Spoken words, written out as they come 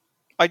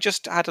I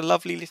just had a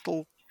lovely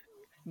little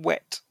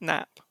wet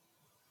nap.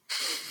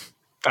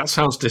 That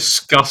sounds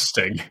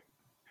disgusting.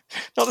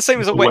 Not the same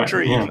as a wet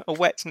dream, yeah. a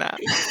wet nap.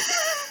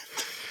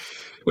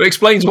 Well, it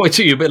explains why it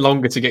took you a bit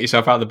longer to get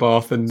yourself out of the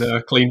bath and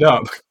cleaned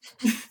up.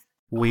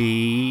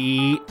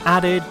 We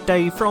added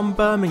Dave from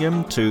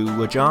Birmingham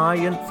to a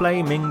giant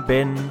flaming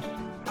bin,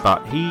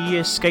 but he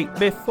escaped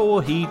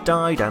before he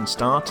died and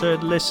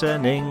started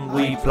listening.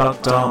 We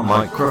plugged our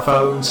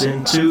microphones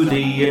into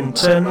the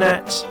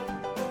internet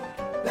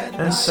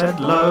and said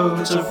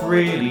loads of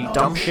really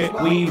dumb shit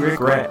we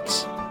regret.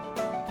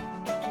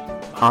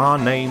 Our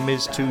name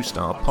is Two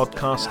Star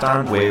Podcast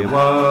and we're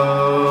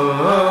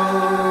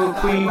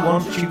woke. We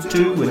want you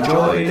to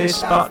enjoy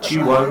this, but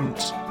you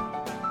won't.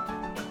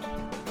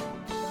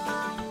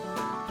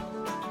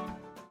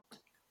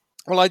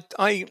 Well,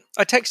 I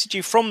texted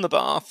you from the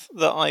bath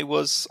that I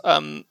was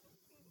that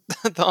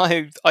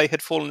I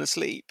had fallen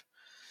asleep,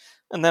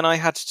 and then I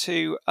had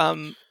to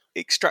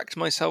extract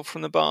myself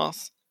from the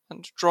bath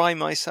and dry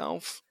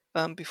myself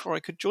before I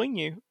could join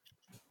you.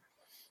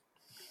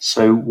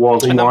 So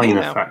was And I'm wine here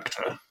a now.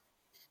 factor?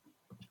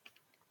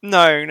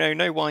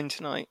 No wine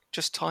tonight.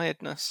 Just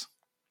tiredness.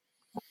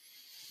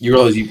 You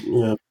realise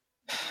you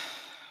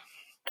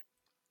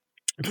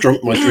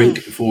drunk my drink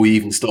before we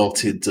even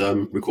started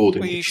recording.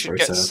 Well, you which is should very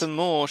get sad. some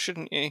more,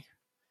 shouldn't you?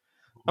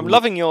 I'm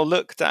loving your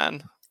look,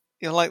 Dan.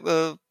 You're like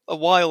a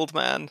wild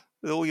man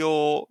with all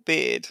your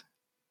beard.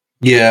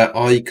 Yeah,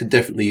 I could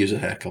definitely use a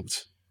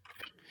haircut.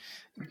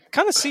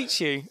 Kind of suits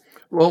you.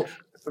 Well,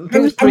 the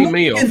thing that's putting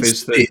me off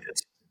against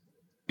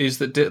is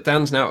that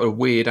Dan's now at a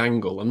weird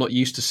angle. I'm not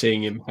used to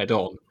seeing him head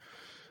on.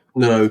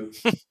 No.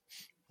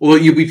 Well,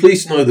 you'll be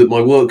pleased to know that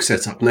my work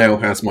setup now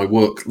has my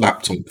work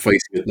laptop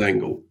facing at an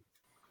angle.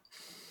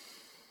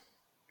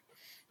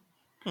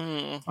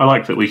 I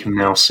like that we can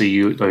now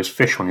see those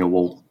fish on your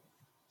wall.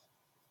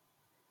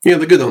 Yeah,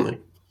 they're good, aren't they?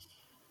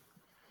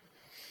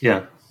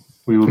 Yeah,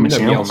 we were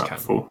missing nobody out on else that can.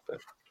 before.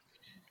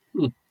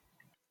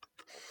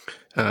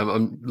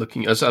 I'm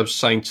looking, as I was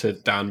saying to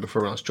Dan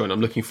before I was joined, I'm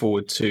looking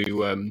forward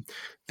to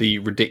the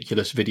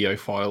ridiculous video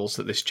files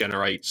that this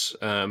generates.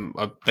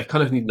 They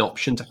kind of need an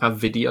option to have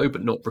video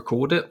but not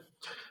record it,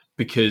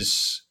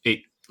 because it,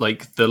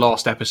 like the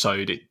last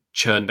episode, it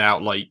churned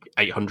out like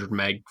 800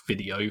 meg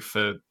video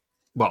for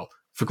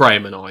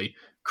Graham and I.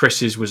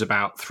 Chris's was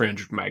about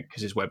 300 meg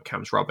because his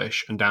webcam's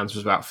rubbish, and Dan's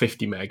was about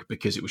 50 meg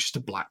because it was just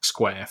a black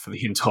square for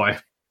the entire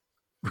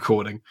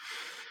recording.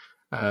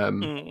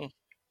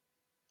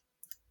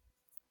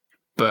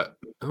 But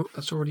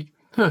that's already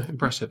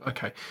impressive.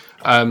 Okay,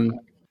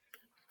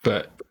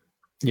 but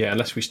yeah,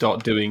 unless we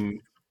start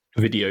doing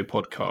video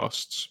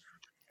podcasts,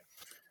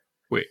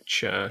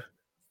 which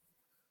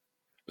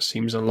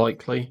seems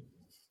unlikely.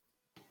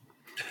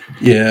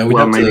 Yeah, we'd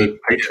Well, have maybe to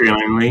Patreon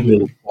only.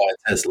 buy a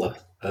Tesla,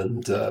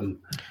 and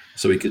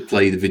so he could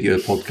play the video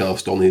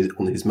podcast on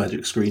his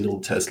magic screen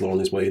on Tesla on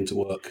his way into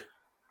work.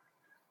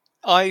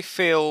 I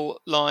feel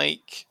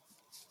like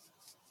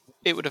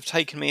it would have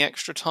taken me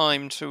extra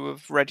time to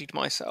have readied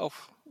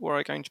myself were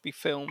I going to be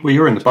filmed. Well,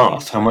 you're in the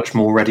bath. How much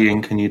more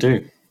readying can you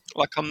do?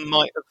 Like I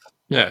might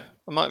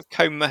have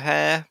combed my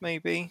hair,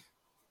 maybe.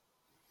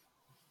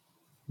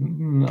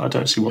 I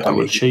don't see what that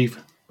would achieve.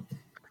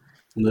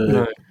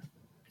 No.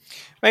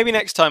 Maybe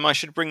next time I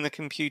should bring the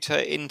computer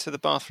into the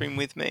bathroom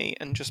with me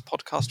and just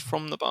podcast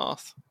from the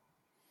bath.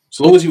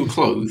 So long as you were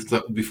clothed,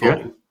 that would be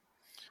fine.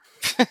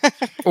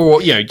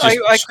 Or, just I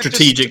could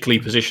strategically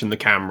position the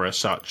camera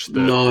such that...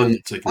 No, I'm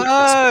not taking that.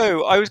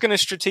 Oh, I was going to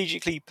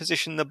strategically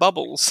position the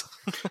bubbles.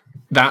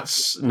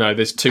 there's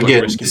too much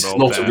Again, risk this is involved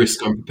not there. a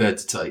risk I'm prepared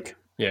to take.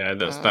 Yeah,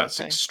 that's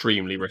okay.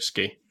 extremely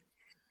risky.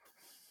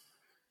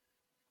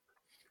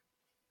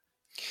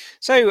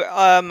 So,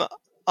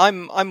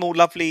 I'm all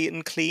lovely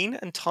and clean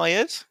and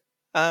tired.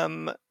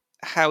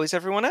 How is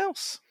everyone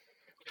else?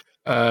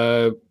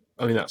 I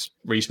mean, that's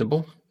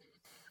reasonable.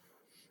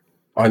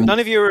 None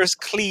of you are as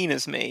clean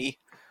as me.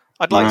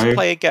 I'd like to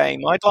play a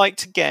game. I'd like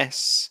to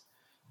guess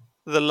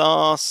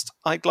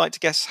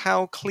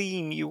how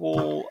clean you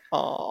all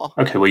are.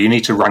 Okay, well, you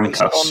need to rank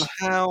based us. on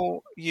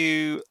how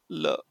you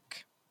look.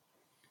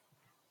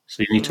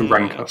 So you need to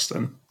rank us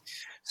then.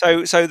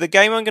 So the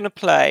game I'm going to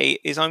play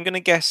is I'm going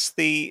to guess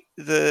the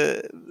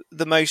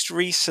most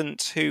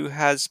recent who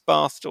has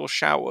bathed or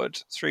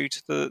showered through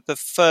to the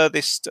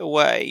furthest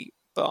away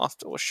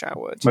bathed or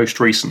showered. Most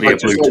recently I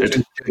just want abluted.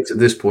 to check at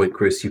this point,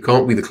 Chris, you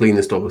can't be the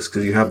cleanest of us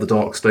because you have the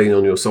dark stain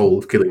on your soul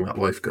of killing that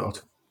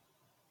lifeguard.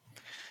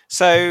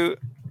 So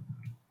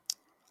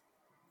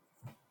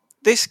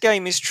this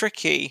game is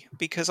tricky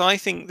because I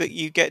think that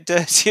you get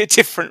dirty at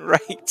different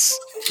rates.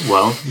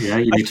 Well, yeah,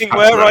 you I need think to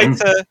factor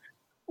that in.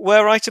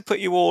 were I to put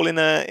you all in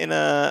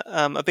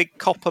a big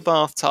copper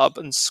bathtub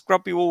and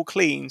scrub you all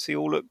clean so you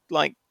all look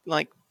like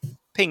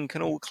pink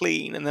and all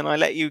clean, and then I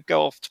let you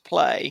go off to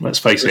play. Let's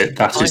face it,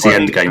 that is the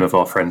end game of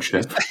our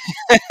friendship.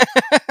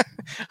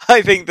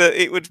 I think that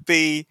it would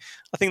be.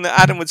 I think that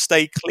Adam would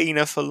stay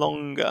cleaner for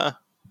longer.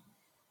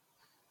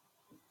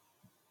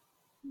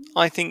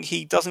 I think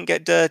he doesn't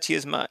get dirty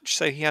as much,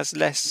 so he has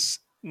less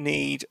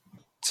need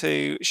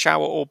to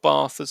shower or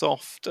bath as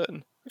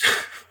often.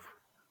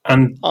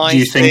 And I do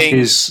you think think-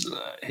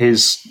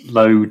 his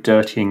low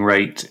dirtying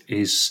rate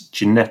is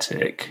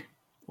genetic,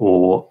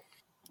 or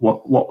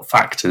what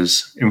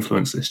factors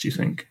influence this? Do you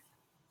think?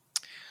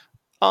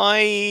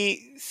 I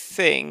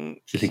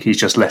think Do you think he's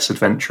just less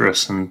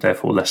adventurous and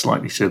therefore less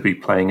likely to be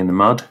playing in the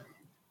mud?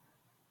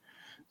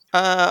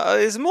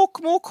 there's more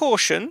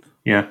caution,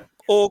 Yeah.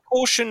 or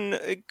caution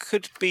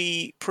could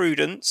be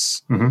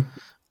prudence. hmm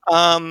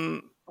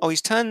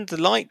He's turned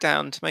the light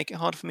down to make it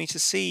hard for me to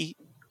see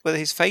whether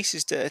his face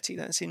is dirty.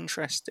 That's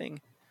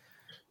interesting.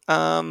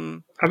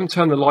 Haven't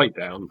turned the light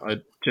down. I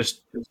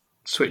just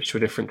switched to a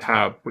different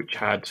tab, which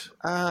had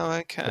Oh,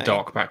 okay. a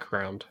dark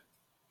background.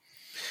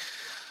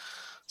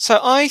 So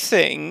I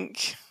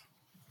think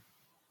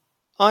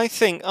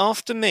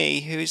after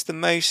me, who is the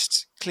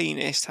most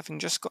cleanest, having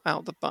just got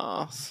out the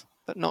bath,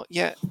 but not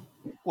yet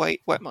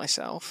wet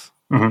myself.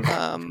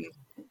 hmm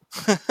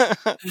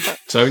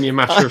It's only a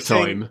matter of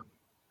time.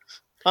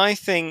 I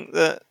think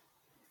that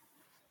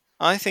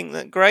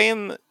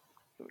Graham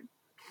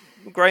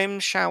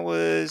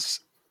showers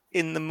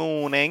in the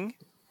morning,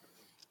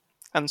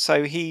 and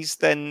so he's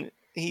then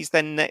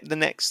the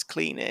next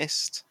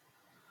cleanest.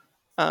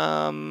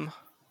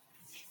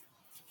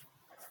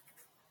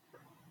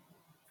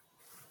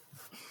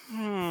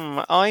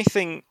 I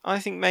think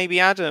maybe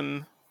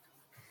Adam.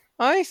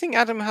 I think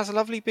Adam has a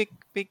lovely big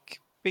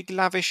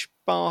lavish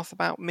bath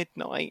about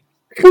midnight,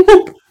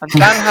 and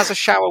Dan has a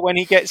shower when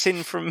he gets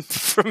in from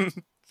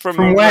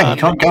a where? run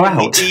He can't go in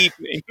the out.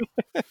 evening.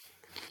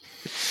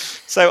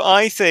 So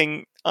I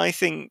think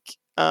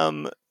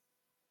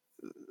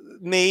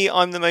me,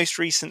 I'm the most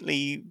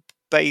recently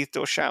bathed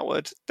or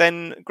showered.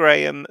 Then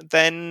Graham,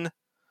 then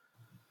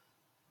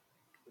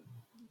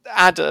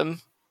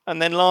Adam,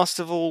 and then last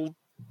of all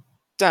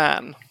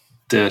Dan.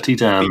 Dirty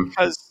Dan.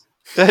 Because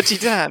Dirty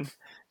Dan.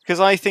 Because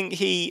I think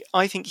he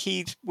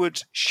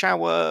would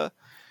shower.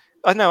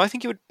 I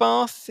think he would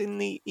bath in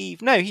the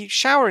evening. No, he'd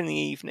shower in the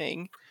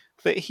evening,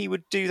 but he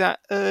would do that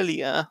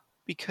earlier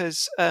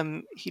because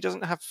he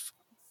doesn't have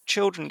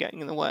children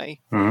getting in the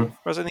way. Mhm.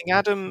 Whereas I think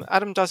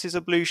Adam does his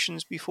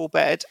ablutions before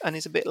bed and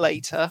is a bit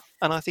later,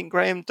 and I think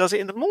Graham does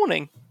it in the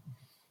morning.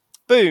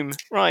 Boom!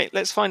 Right,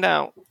 let's find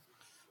out.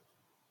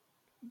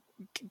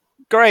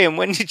 Graham,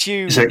 when did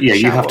you? So yeah,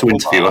 you shower have to or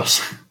interview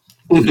bath?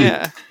 us.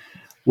 Yeah.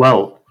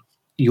 Well,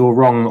 you're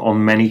wrong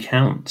on many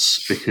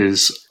counts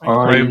because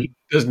Graham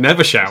has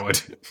never showered.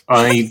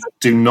 I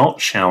do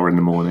not shower in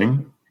the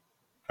morning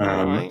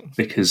Right.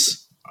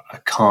 because I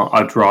can't.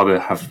 I'd rather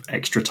have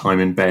extra time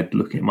in bed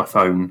looking at my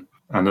phone.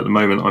 And at the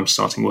moment, I'm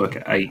starting work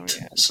at 8,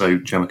 so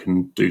Gemma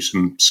can do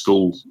some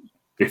school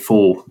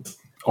before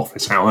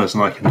office hours,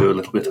 and I can do a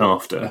little bit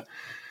after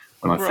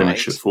when I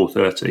finish at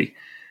 4:30.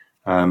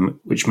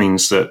 Which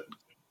means that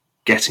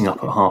getting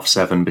up at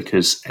 7:30,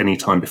 because any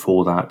time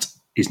before that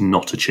is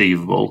not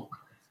achievable.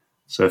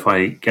 So if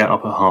I get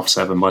up at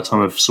 7:30, by the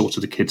time I've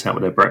sorted the kids out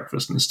with their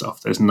breakfast and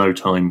stuff, there's no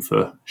time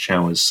for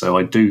showers. So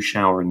I do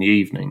shower in the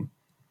evening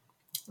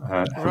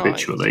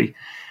habitually.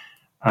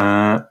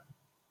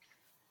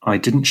 I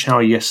didn't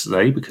shower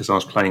yesterday because I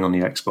was playing on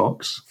the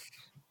Xbox.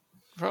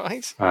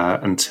 Right.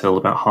 Until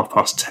about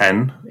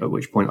 10:30, at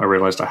which point I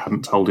realised I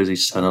hadn't told Izzy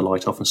to turn her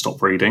light off and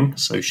stop reading,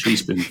 so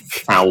she's been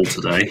foul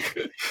today.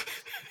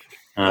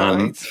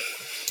 Right.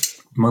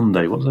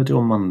 Monday, what did I do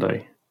on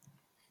Monday?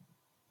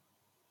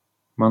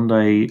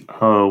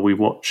 We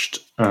watched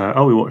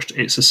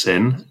It's a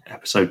Sin,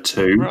 episode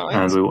 2, Right.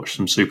 and we watched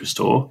some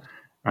Superstore,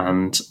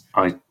 and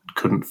I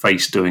couldn't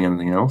face doing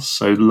anything else.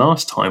 So the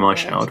last time I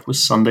showered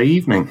was Sunday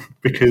evening,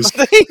 because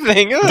The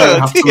evening. I don't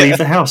have to dear. leave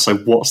the house, so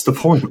what's the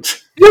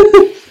point?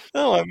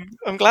 Oh,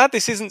 I'm glad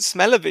this isn't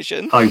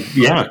smell-o-vision. I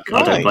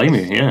don't Right. blame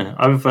you. Yeah,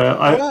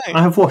 Right.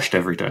 I have washed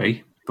every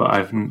day, but I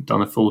haven't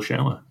done a full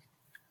shower,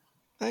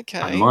 Okay.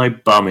 and my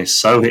bum is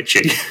so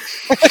itchy.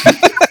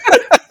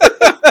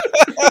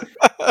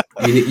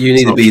 You need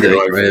It's a not bidet,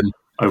 true. Graham.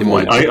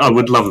 I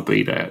would love a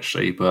bidet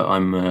actually, but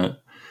I'm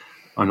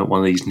not one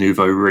of these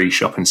nouveau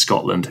riche up in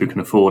Scotland who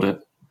can afford it.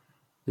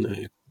 No.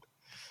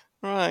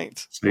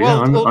 Right. So,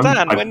 yeah, well,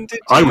 Dan, when did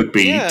I you- would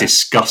be yeah.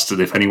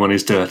 disgusted if anyone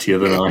is dirtier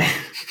than I.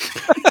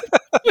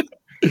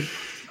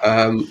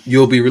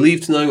 You'll be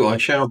relieved to know I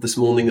showered this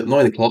morning at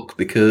 9 o'clock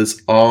because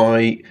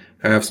I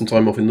have some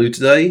time off in lieu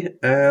today,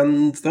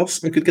 and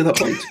thus I could get up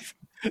late.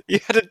 You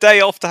had a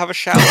day off to have a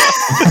shower.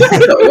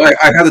 No,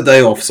 I had a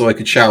day off so I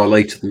could shower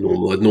later than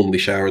normal. I'd normally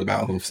shower at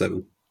about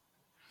 7:30.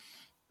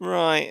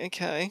 Right.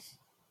 Okay.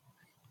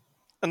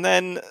 And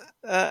then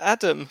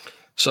Adam.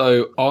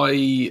 So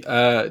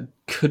I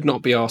could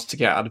not be asked to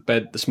get out of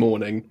bed this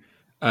morning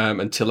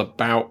until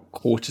about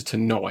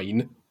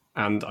 8:45,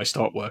 and I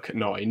start work at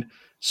 9.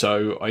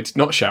 So I did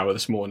not shower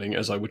this morning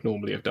as I would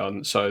normally have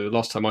done. So the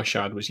last time I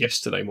showered was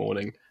yesterday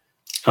morning.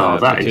 Oh,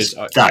 that is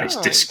Right.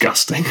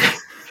 disgusting.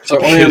 So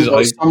I am Because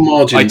by some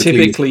margin. I the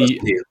cleanest typically-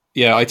 person here.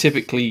 Yeah, I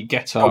typically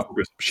get up,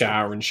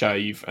 shower and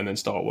shave, and then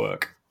start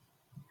work.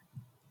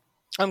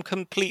 I'm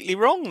completely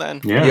wrong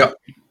then. Yeah, Yep.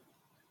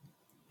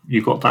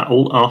 you got that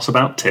all arse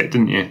about tit,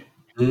 didn't you?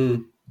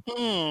 Mm.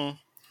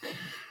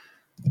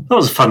 That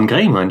was a fun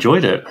game. I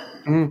enjoyed it.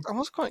 That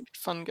was quite a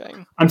fun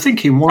game. I'm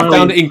thinking, I while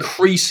found it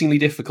increasingly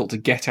difficult to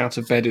get out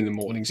of bed in the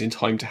mornings in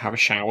time to have a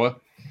shower.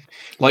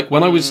 Like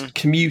when I was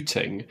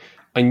commuting,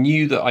 I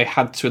knew that I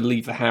had to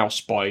leave the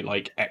house by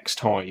like X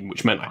time,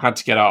 which meant I had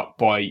to get up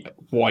by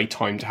Y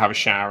time to have a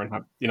shower and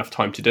have enough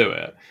time to do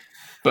it.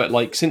 But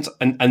like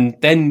and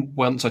then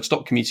once I'd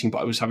stopped commuting, but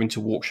I was having to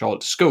walk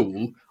Charlotte to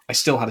school, I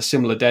still had a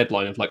similar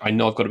deadline of like, I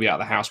know I've got to be out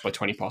of the house by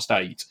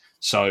 8:20.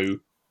 So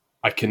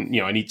I can,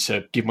 I need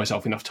to give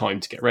myself enough time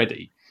to get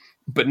ready.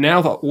 But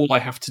now that all I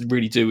have to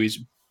really do is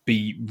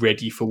be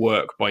ready for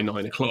work by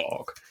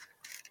 9:00,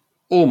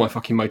 all my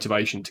fucking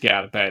motivation to get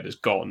out of bed is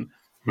gone.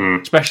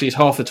 Especially as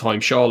half the time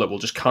Charlotte will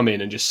just come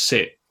in and just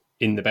sit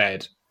in the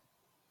bed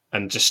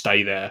and just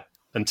stay there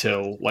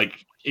until,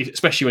 like,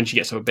 especially when she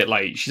gets up a bit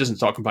late, she doesn't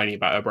start complaining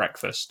about her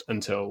breakfast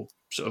until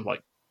sort of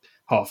like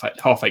half eight,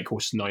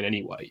 9:15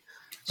 anyway.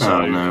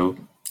 So, oh no,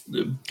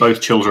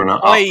 both children are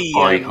up by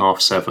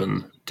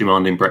 7:30,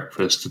 demanding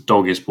breakfast. The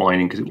dog is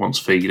whining because it wants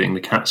feeding.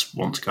 The cats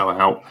want to go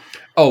out.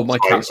 Oh, my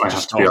So cats I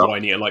just have to be start up,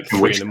 whining at like in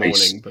 3 which in the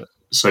case- morning. But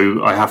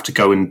So I have to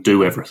go and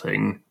do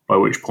everything, by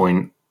which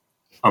point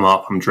I'm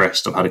up, I'm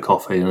dressed, I've had a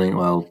coffee, and I think,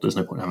 well, there's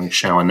no point having a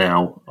shower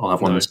now. I'll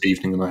have one this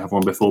evening and I have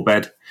one before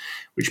bed,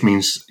 which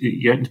means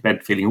you get into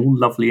bed feeling all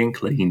lovely and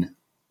clean.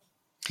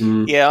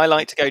 Yeah, I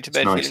like to go to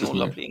bed nice, feeling all isn't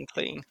it? lovely and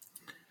clean.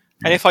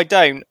 And if I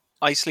don't,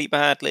 I sleep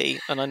badly,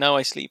 and I know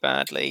I sleep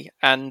badly,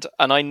 and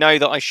I know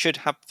that I should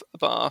have a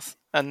bath.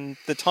 And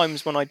the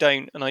times when I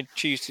don't, and I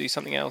choose to do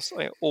something else,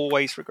 I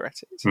always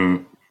regret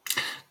it.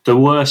 The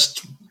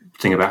worst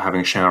thing about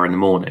having a shower in the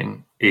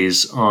morning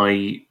is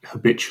I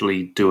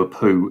habitually do a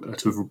poo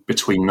at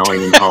between 9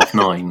 and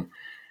 9:30,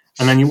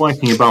 and then you're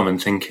wiping your bum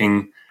and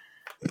thinking,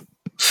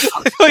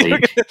 fuck's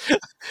sake,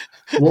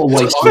 what a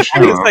waste of a I was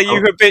shower. going to say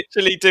you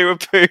habitually do a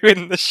poo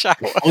in the shower.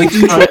 I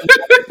do try.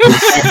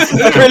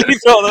 I really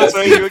thought that's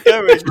where you were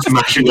going.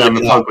 Smashing down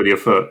the plug with your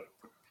foot.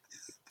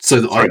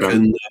 So that Sorry,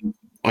 Dan.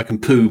 I can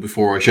poo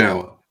before I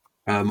shower.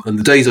 And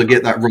the days I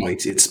get that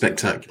right, it's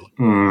spectacular.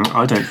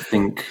 I don't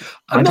think...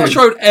 I'm not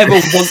sure I'd ever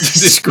want to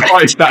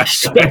describe that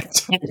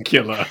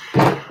spectacular.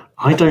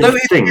 I don't No,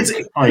 think it's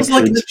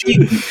like an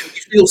achievement. You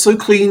feel so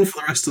clean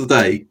for the rest of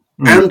the day,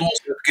 and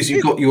also because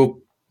you've got your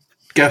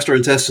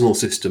gastrointestinal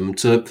system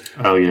to...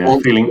 Oh, yeah,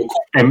 feeling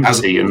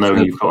empty and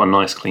knowing you've got a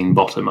nice clean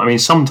bottom. I mean,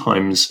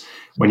 sometimes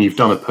when you've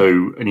done a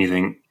poo and you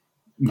think,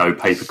 no,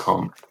 paper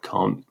can't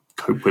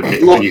cope with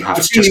it, and you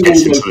have to just get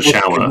into the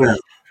shower.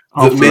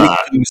 That many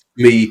things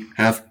to me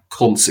have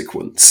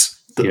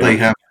consequence, that they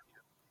have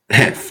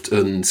heft,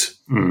 and...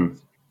 you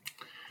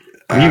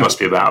must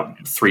be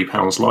about 3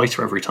 pounds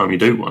lighter every time you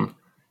do one.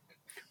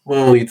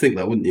 Well, you'd think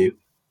that, wouldn't you?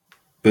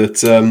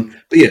 But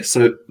yeah,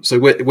 so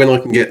when I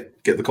can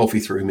get the coffee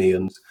through me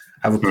and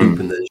have a poop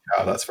and then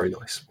shower, that's very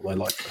nice. I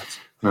like that.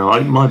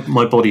 No,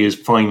 my body is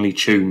finely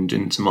tuned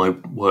into my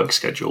work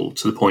schedule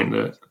to the point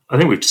that, I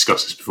think we've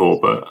discussed this before,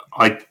 but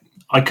I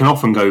can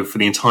often go for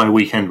the entire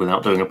weekend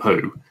without doing a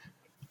poo.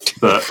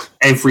 But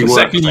every The work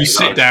second you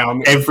sit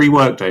down, every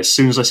work day, as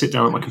soon as I sit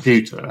down at my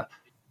computer,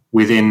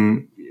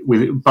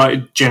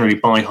 generally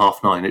by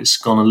 9:30, it's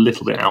gone a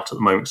little bit out at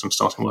the moment because I'm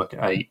starting work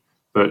at 8.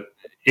 But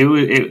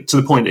it to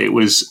the point that it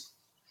was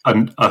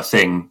a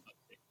thing.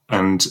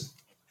 And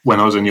when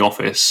I was in the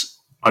office,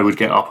 I would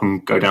get up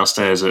and go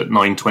downstairs at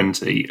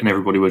 9:20, and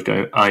everybody would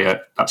go, "Oh yeah,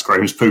 that's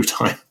Graham's poo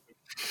time."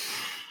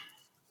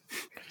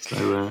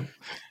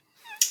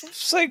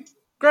 So,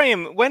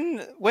 Graham,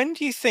 when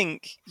do you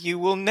think you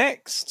will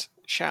next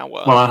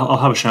shower? Well, I'll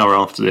have a shower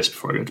after this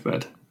before I go to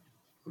bed,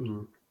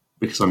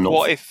 because I'm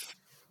not.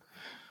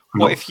 I'm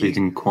not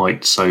feeling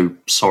quite so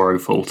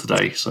sorrowful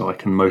today, so I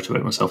can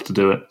motivate myself to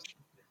do it.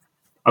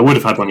 I would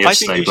have had one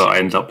yesterday, but I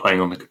ended up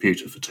playing on the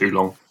computer for too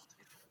long.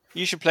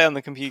 You should play on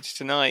the computer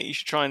tonight. You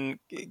should try and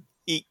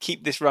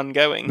keep this run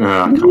going.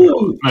 No, I can't.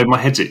 No, my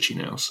head's itchy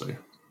now, so.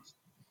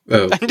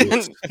 Oh,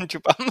 and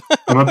your bum.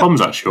 And my bum's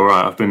actually all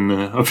right. I've been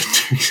doing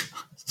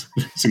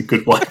some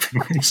good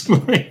wiping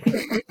recently.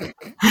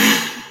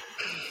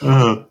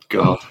 Oh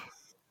God,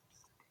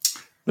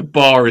 the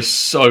bar is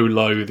so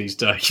low these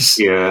days.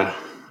 Yeah.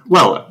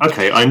 Well,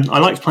 okay. I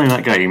liked playing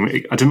that game.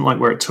 I didn't like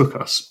where it took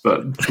us,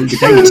 but the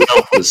game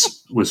itself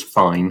was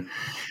fine.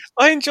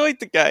 I enjoyed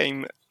the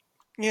game.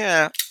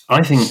 Yeah.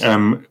 I think,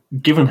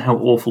 given how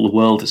awful the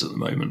world is at the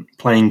moment,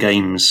 playing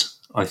games,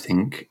 I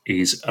think,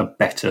 is a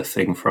better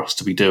thing for us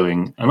to be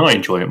doing. And I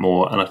enjoy it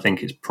more, and I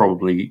think it's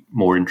probably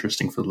more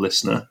interesting for the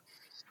listener.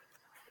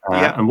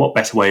 And what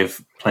better way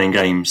of playing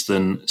games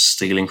than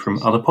stealing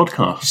from other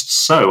podcasts?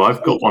 So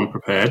I've got one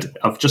prepared.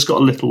 I've just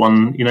got a little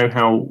one. You know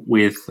how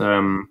with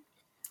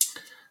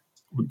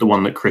the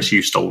one that Chris,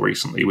 you stole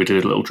recently, we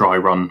did a little dry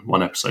run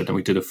one episode, and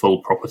we did a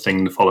full proper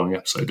thing the following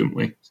episode, didn't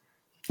we? I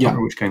don't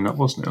remember which game that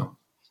was now.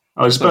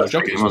 Oh, it was a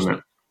birthday game, wasn't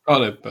it? Oh,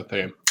 no,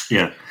 birthday game.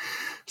 Yeah.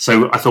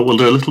 So I thought we'll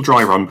do a little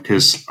dry run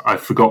because I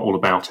forgot all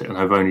about it, and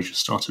I've only just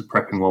started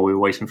prepping while we were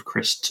waiting for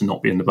Chris to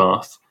not be in the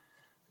bath.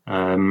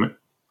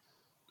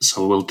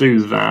 So we'll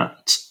do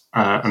that.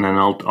 and then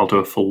I'll do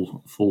a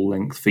full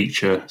length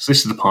feature. So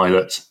this is the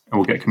pilot, and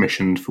we'll get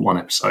commissioned for one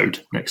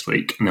episode next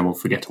week, and then we'll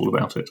forget all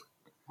about it.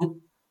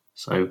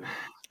 So,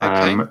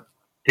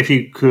 if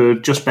you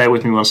could just bear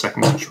with me 1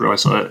 second, I just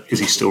realised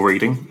Izzy's still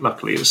reading.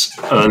 Luckily, it's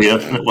earlier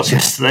than it was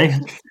yesterday.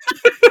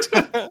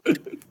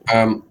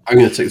 I'm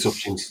going to take this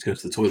opportunity to go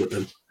to the toilet.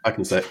 Then I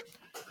can say.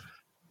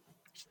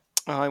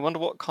 I wonder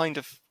what kind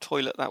of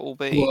toilet that will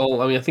be.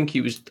 Well, I mean, I think he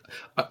was.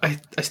 I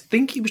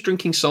think he was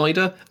drinking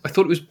cider. I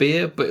thought it was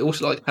beer, but it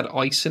also had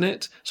ice in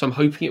it. So I'm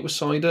hoping it was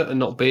cider and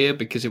not beer,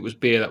 because it was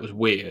beer that was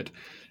weird.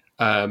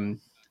 But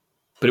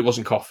it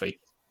wasn't coffee.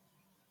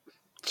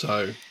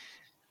 So.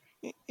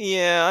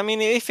 Yeah, I mean,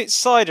 if it's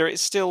cider,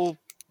 it's still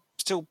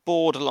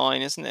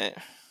borderline, isn't it?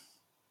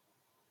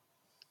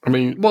 I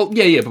mean, well,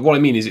 yeah, but what I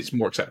mean is it's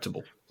more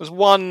acceptable. There's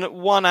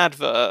one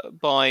advert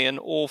by an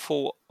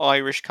awful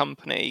Irish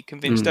company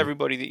convinced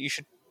everybody that you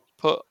should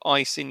put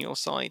ice in your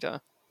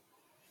cider,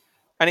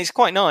 and it's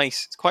quite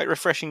nice. It's quite a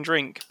refreshing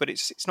drink, but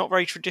it's not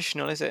very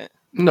traditional, is it?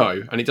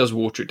 No, and it does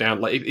water it down.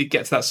 Like it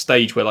gets to that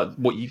stage where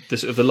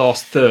the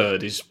last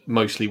third is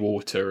mostly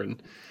water,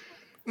 and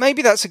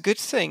maybe that's a good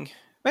thing.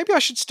 Maybe I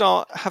should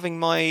start having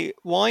my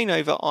wine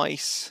over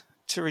ice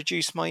to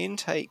reduce my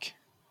intake,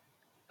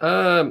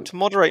 to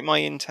moderate my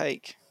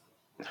intake.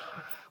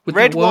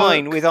 Red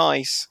wine with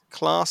ice,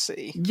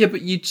 classy. Yeah,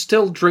 but you'd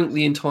still drink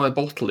the entire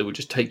bottle. It would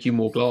just take you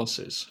more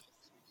glasses.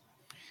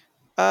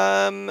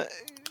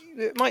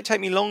 It might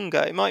take me longer.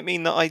 It might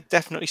mean that I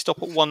definitely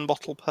stop at one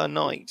bottle per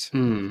night.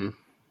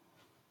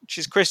 Which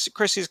is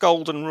Chris's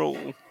golden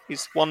rule,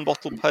 is one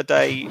bottle per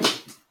day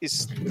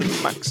is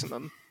the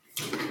maximum.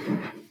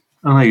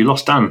 Oh, you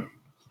lost Dan.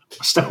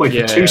 Step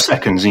away for 2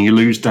 seconds and you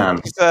lose Dan.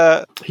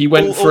 He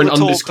went for an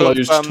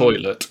undisclosed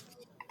toilet.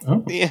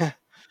 Oh. Yeah.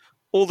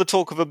 All the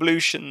talk of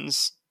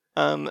ablutions,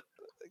 it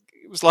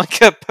was like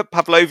a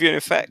Pavlovian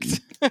effect.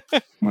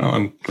 Well,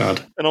 I'm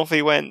glad. And off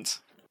he went.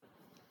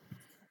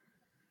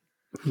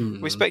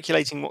 We're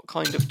speculating what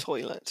kind of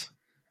toilet.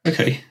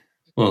 Okay.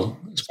 Well,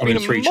 it's been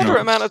a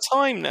moderate amount of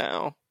time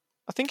now.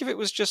 I think if it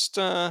was just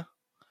a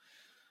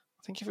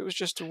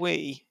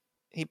wee,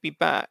 he'd be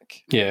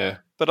back. Yeah.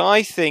 But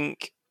I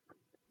think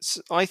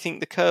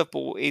the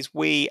curveball is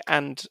wee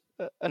and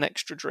an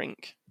extra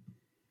drink.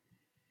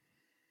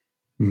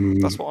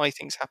 That's what I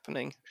think's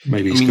happening.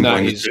 Maybe he's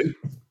complaining too.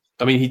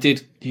 I mean, he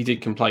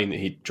did complain that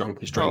he'd drunk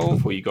his drink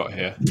before you got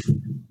here.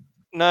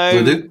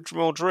 No,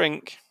 more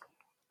drink.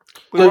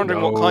 We're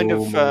wondering what kind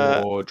of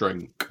more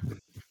drink.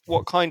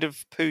 What kind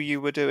of poo you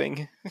were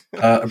doing.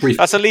 A brief.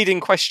 That's a leading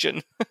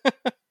question.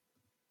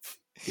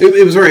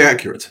 It was very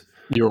accurate,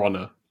 Your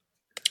Honour.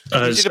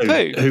 You did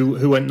a poo.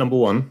 Who went number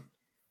one?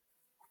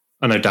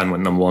 I know Dan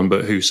went number one,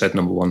 but who said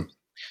number one?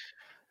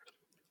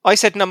 I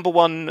said number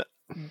one,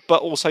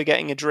 but also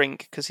getting a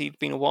drink because he'd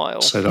been a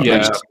while. So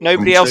that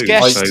nobody else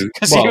guessed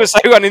because he was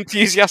so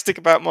unenthusiastic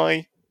about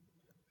my.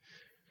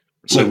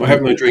 So I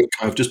have no drink.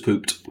 I've just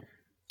pooped.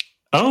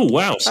 Oh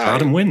wow! So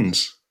Adam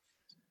wins.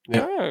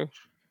 Yeah. Oh.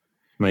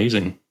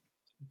 Amazing.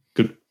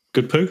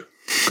 Good poo.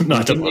 No,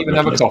 I didn't even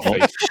have a coffee.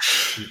 It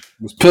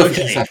was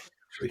perfectly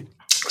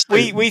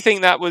satisfactory. We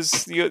think that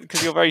was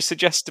because you're very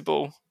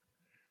suggestible.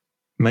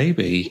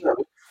 Maybe.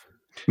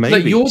 No,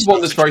 you're the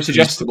one that's very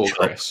suggestible,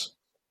 Chris.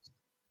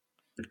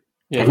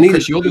 Yeah,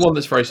 Chris, you're the one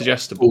that's very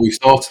suggestible. Before we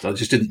started, I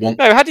just didn't want.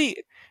 No, had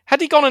he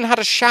gone and had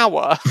a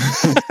shower?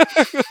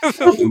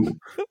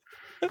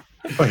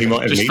 Well, he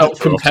might have just felt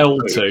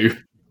compelled to.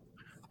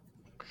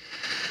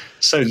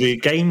 So the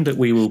game that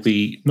we will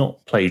be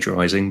not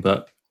plagiarising,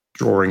 but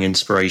drawing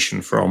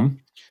inspiration from,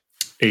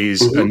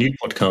 is a new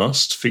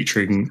podcast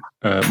featuring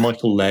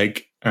Michael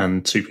Legg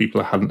and two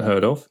people I hadn't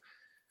heard of.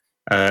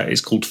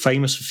 It's called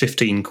Famous for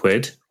 15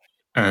 Quid,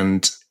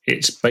 and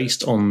it's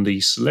based on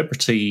the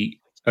celebrity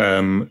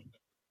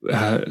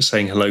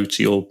saying hello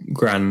to your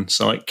gran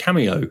site,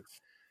 Cameo.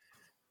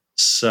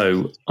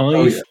 So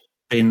I've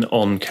been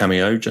on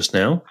Cameo just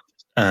now,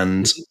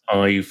 and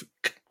I've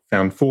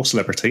found 4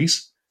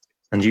 celebrities,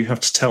 and you have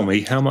to tell me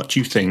how much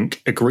you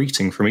think a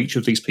greeting from each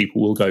of these people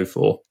will go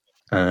for.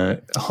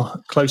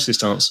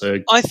 Closest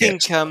answer. I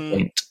think.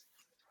 Can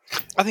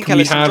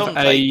Ellis and John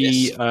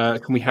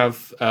can we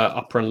have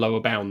upper and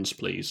lower bounds,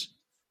 please,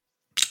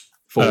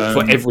 for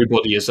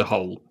everybody as a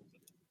whole?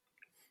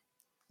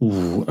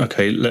 Ooh,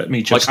 okay, let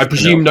me just. I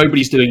presume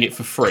nobody's doing it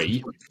for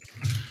free.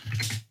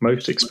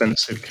 Most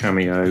expensive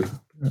Cameo.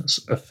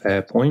 That's a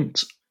fair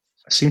point.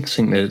 I seem to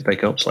think they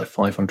go up to like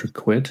 500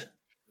 quid.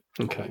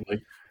 Okay,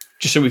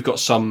 just so we've got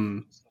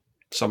some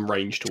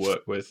range to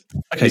work with.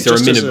 Okay, is there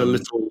a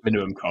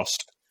minimum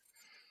cost?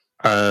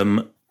 Let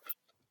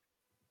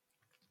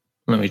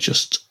me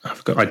just.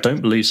 I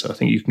don't believe so. I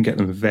think you can get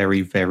them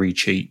very, very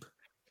cheap.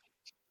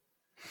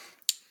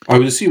 I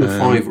would assume a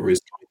 £5 is.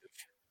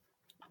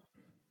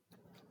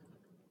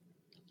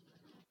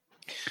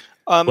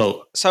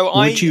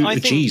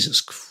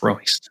 Jesus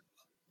Christ!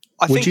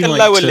 I think the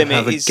lower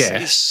limit is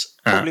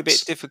probably a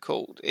bit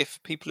difficult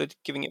if people are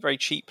giving it very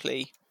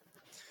cheaply.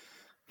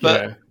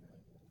 But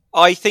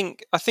I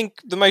think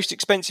the most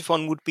expensive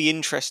one would be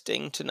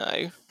interesting to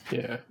know.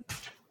 Yeah.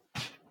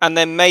 and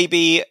then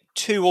maybe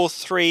 2 or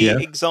 3 Yeah.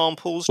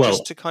 examples Well-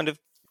 just to kind of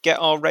get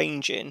our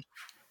range in.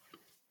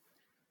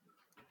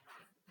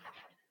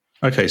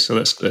 Okay, so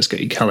let's get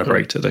you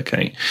calibrated.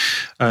 Okay.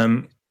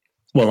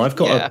 Well, I've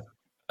got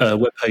a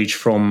webpage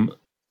from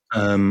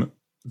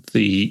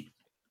the.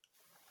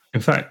 In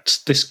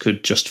fact, this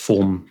could just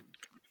form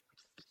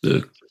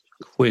the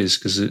quiz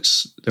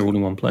because they're all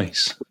in one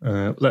place.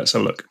 Let's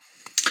have a look.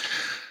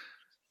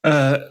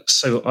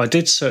 So I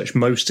did search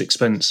most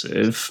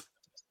expensive,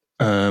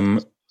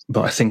 but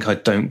I think I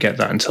don't get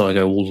that until I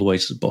go all the way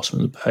to the bottom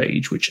of the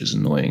page, which is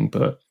annoying.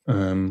 But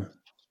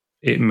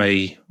it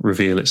may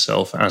reveal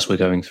itself as we're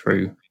going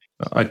through.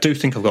 I do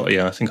think I've got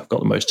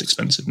the most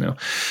expensive now.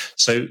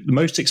 So the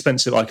most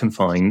expensive I can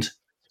find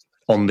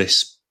on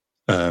this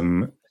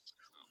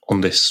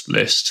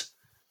list,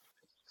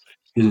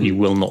 you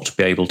will not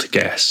be able to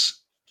guess.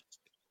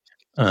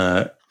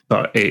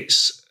 But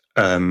it's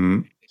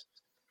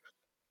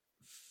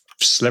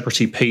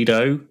celebrity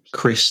pedo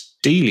Chris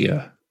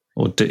D'Elia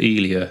or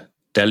Delia,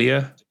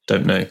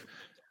 don't know.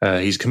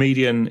 He's a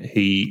comedian.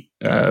 He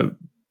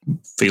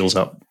feels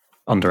up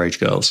underage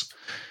girls.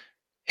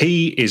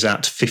 He is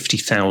at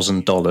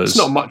 $50,000. It's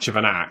not much of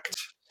an act.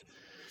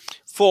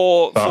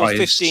 For But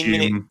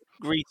 15-minute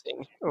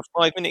greeting or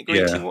 5-minute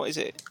greeting. What is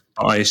it?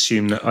 I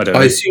assume that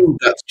I assume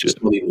that's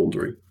just money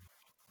laundering.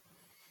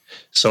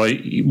 So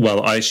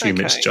I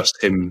assume it's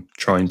just him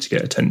trying to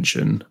get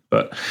attention.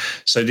 But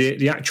so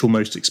the actual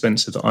most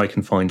expensive that I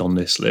can find on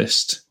this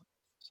list.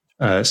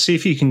 See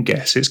if you can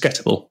guess. It's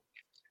gettable.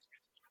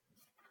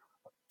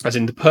 As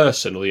in the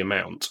person or the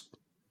amount?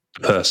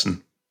 The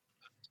person.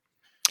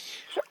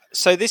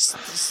 So this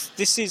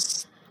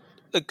is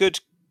a good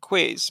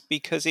quiz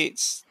because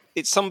it's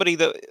somebody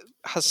that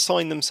has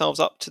signed themselves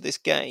up to this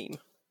game.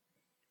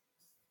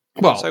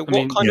 Well, so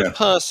what kind of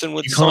person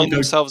would sign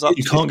themselves up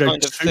to this kind of thing? You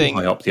can't go too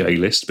high up the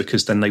A-list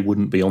because then they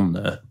wouldn't be on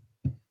there.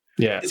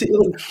 Yeah. Is it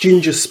like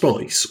Ginger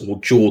Spice or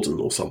Jordan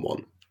or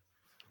someone?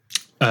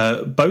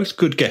 Both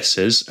good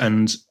guesses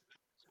and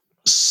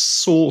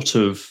sort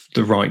of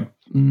the right...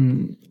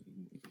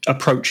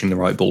 approaching the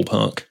right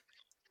ballpark.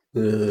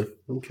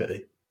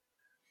 Okay.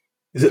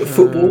 Is it a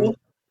footballer?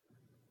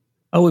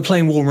 Oh, we're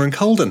playing warmer and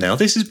colder now.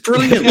 This is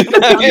brilliant.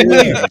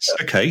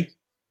 Okay.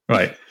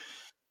 Right.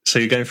 So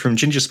you're going from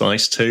Ginger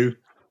Spice to...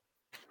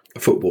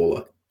 A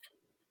footballer.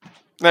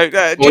 No,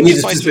 Ginger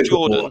Spice to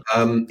Jordan.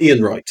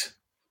 Ian Wright.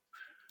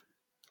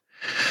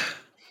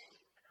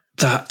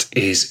 That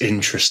is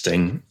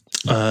interesting.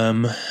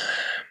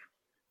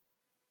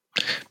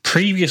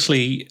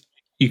 Previously,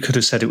 you could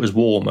have said it was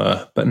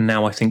warmer, but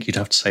now I think you'd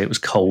have to say it was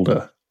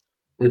colder.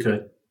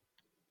 Okay.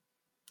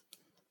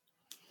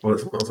 Well,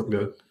 let's let them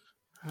go.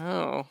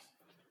 Oh.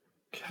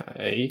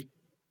 Okay.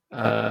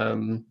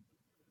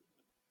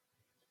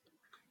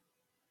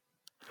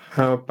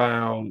 How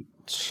about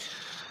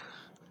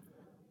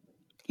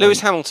Lewis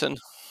Hamilton?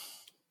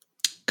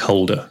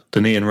 Colder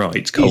than Ian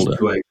Wright. Colder.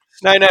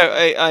 No.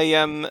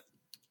 I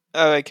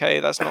Oh, okay.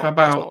 That's not. How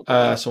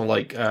about someone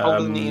like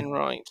colder than Ian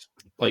Wright?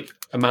 Like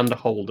Amanda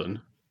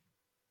Holden.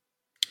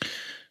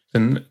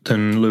 Then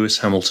Lewis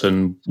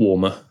Hamilton,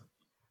 warmer.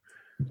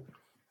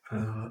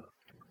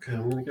 Okay,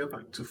 I'm going to go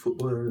back to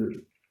football.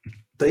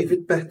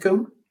 David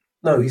Beckham?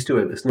 No, he's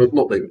doing this. No,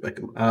 not David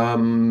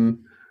Beckham.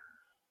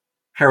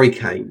 Harry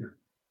Kane.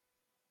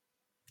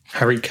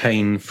 Harry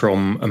Kane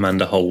from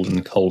Amanda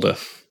Holden, colder.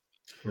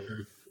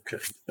 Okay.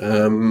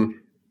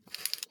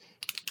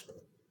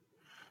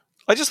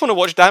 I just want to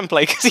watch Dan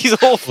play because he's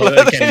awful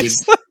at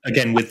this.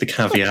 Again, with the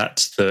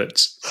caveat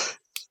that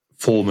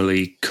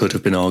formerly could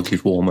have been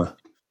argued warmer.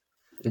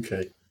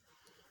 Okay.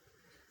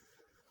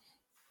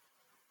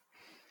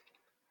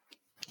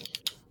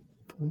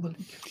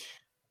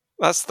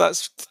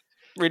 That's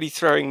really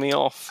throwing me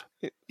off.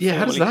 Yeah,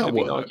 how does that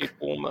work? Argued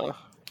warmer.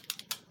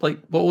 Like,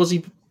 what was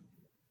he?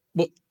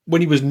 What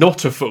when he was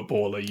not a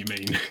footballer? You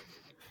mean?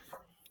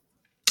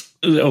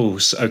 Oh,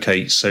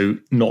 okay. So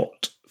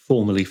not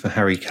formally for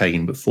Harry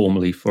Kane, but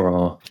formally for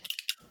our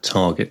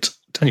target.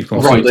 Dan, you've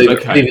gone right. David,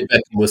 Okay. David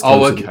Beckham was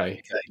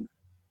okay.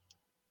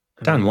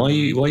 Dan, why are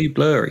you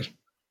blurry?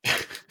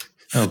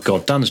 Oh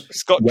God, Dan's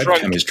webcam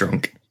drunk. is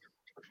drunk.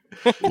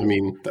 I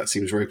mean, that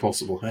seems very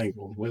possible. Hang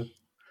on, Will.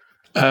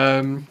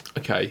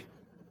 Okay.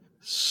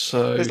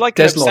 So there's like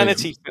Des an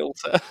obscenity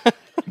filter.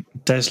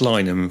 Des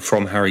Lynam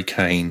from Harry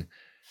Kane.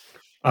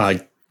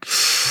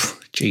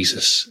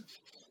 Jesus.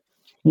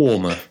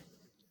 Warmer.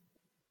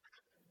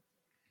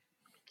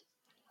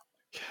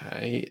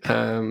 Okay.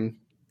 I was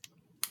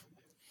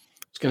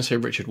going to say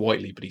Richard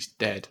Whiteley, but he's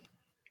dead.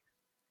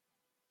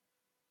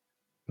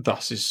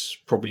 Thus is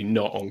probably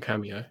not on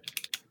Cameo.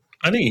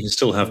 I think you can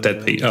still have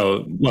dead people.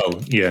 Oh,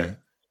 well, yeah.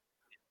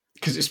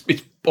 Because it's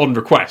on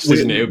request,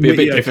 isn't it? It would be a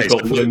bit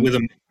difficult for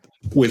them.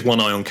 With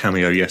one eye on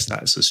Cameo, yes,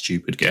 that's a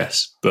stupid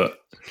guess. But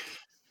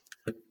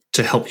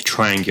to help you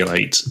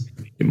triangulate,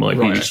 it might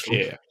be useful.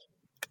 Yeah.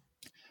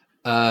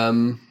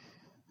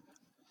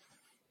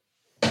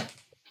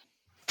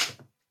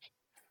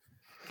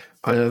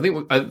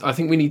 I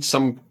think we need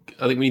some.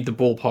 I think we need the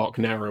ballpark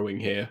narrowing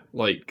here.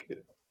 Like,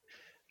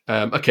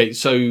 Okay,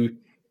 so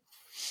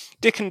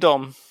Dick and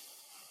Dom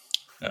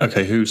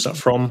Okay, who's that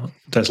from?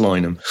 Des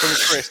Lynam. from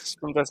Chris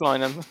from Des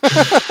Lynam.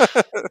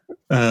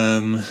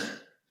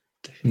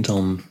 Dick and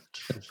Dom,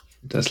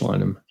 Des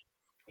Lynam.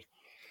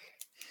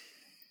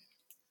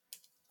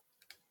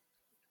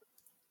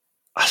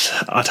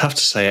 I'd have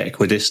to say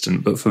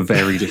equidistant, but for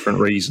very different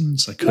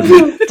reasons. I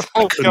couldn't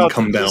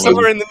come down.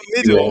 Somewhere in the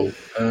middle.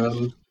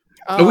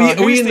 are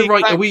we in the right?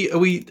 exact- Are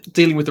we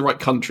dealing with the right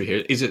country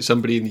here? Is it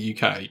somebody in the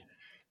UK?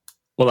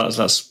 Well,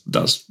 that's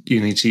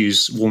you need to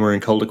use warmer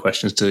and colder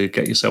questions to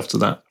get yourself to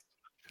that.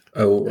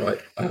 Oh, all right.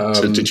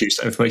 To deduce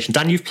that information.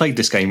 Dan, you've played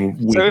this game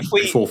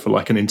before for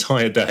like an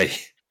entire day.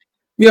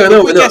 Yeah, I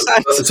know. we guess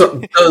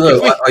Ant-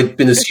 No. I'd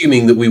been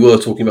assuming that we were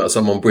talking about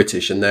someone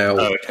British, and now.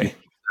 Oh, okay.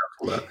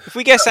 If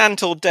we guess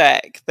Ant or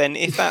Deck, then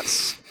if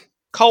that's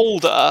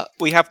colder,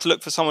 we have to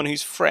look for someone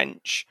who's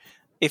French.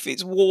 If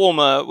it's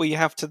warmer, we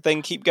have to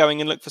then keep going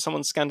and look for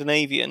someone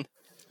Scandinavian.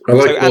 I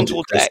like So Ant logic,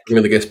 or Chris. Deck? I'm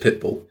going to guess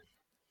Pitbull.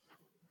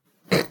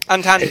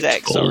 And Deck,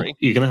 Pitbull. sorry.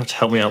 You're going to have to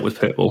help me out with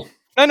Pitbull.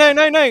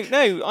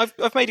 No.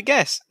 I've made a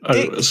guess.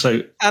 Dick Oh,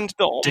 so and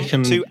Dom Dick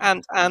and- to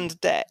Ant and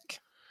Deck.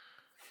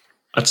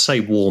 I'd say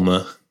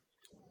warmer.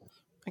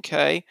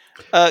 Okay.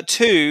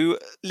 To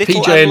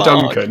Little PJ and and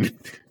Large. Duncan.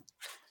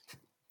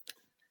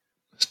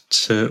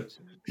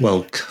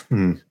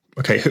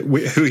 Okay.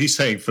 Who are you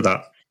saying for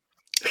that?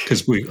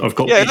 Because I've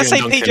got Yeah, PJ let's say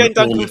and PJ and or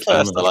Duncan Little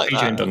and first, I Large.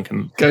 like PJ and that.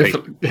 Duncan. Go Okay.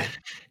 for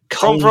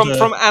Colder,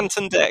 From Ant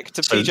and Deck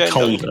to so PJ and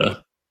colder,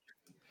 Duncan.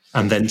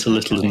 and then to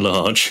Little and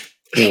Large.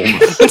 Warmer.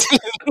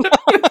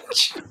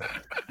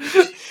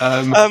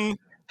 Hale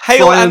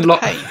Brian and Lo-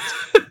 Paint.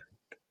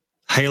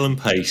 Hale and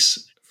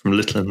Pace from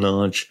Little and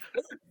Large.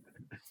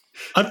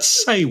 I'd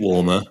say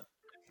warmer.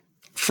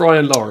 Fry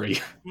and Laurie.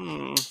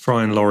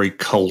 Fry and Laurie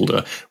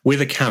colder, with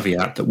a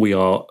caveat that we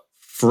are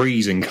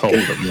freezing cold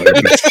at the moment.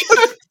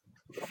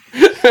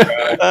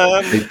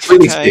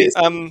 Britney Okay. Spears.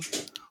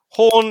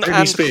 Horn Britney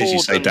and Spears, you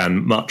say, Corden.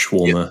 Dan, much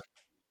warmer.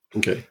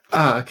 Okay.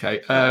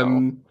 Okay.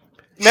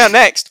 Now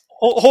next,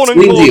 Horn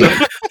and Celine Corden.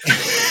 Dion.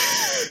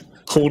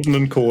 Corden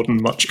and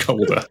Corden, much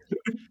colder.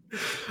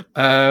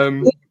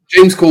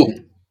 James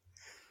Corden.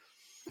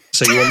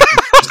 So you want to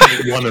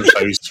take one of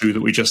those two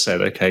that we just said,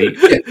 okay?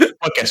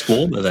 I guess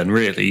warmer then,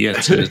 really. Yeah.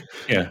 Okay,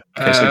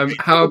 so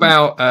how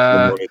about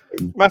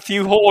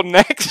Matthew Horn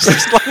next.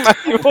 It's like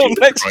Matthew Horn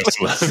next. Christ.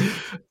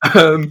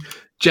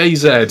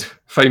 JZ,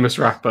 famous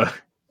rapper?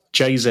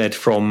 JZ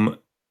from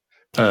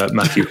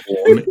Matthew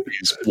Horn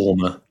is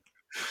warmer.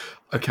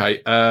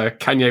 Okay.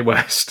 Kanye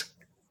West.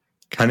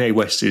 Kanye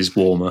West is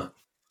warmer.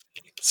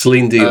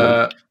 Celine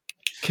Dion.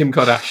 Kim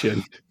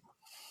Kardashian.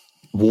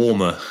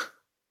 Warmer.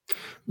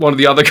 One of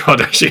the other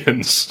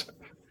Kardashians.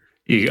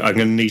 I'm going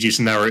to need you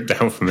to narrow it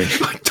down for me.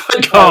 I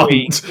can't.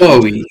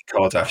 Khloe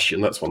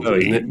Kardashian. That's one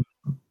thing, isn't it?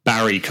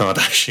 Barry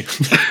Kardashian.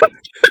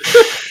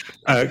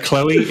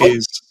 Chloe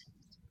is,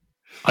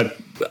 I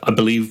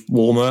believe,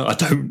 warmer. I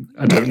don't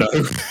know.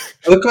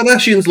 Are the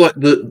Kardashians like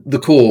the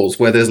cause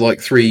where there's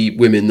like 3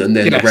 women and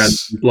then Yes. a random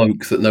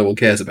bloke that no one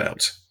cares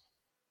about?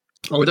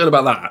 Oh, I don't know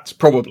about that.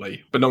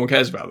 Probably, but no one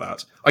cares about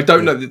that. I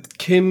don't know that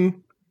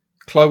Kim,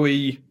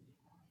 Chloe,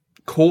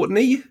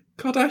 Kourtney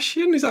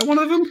Kardashian, is that one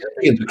of them?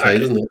 Begins with K,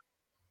 doesn't it?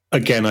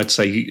 Again, I'd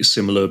say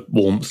similar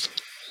warmth.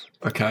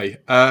 Okay.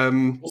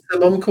 What's their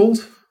mum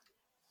called?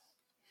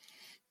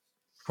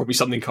 Probably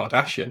something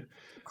Kardashian.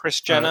 Kris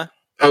Jenner.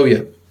 Oh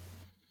yeah.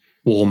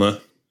 Warmer.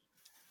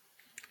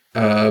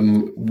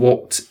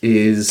 What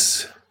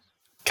is?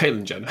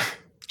 Caitlyn Jenner.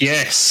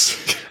 Yes.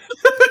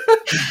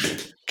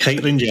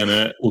 Caitlyn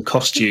Jenner will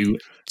cost you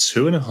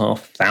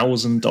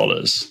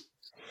 $2,500.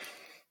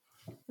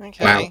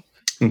 Okay. Wow.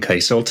 Okay,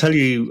 so I'll tell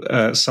you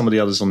some of the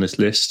others on this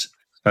list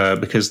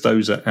because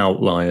those are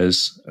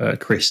outliers.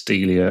 Chris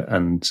D'Elia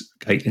and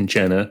Caitlyn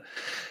Jenner.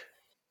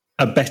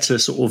 A better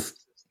sort of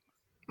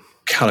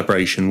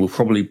calibration will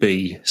probably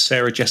be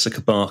Sarah Jessica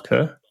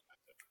Barker.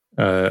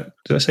 Did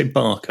I say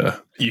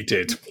Barker? You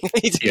did.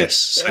 He did. Yes.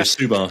 So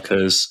Sue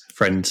Barker's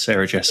friend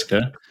Sarah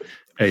Jessica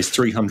is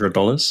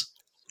 $300.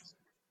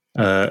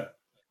 Does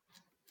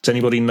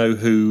anybody know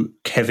who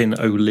Kevin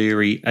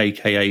O'Leary,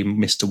 aka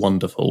Mr.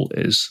 Wonderful,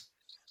 is?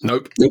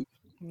 Nope.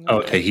 Oh,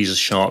 okay, he's a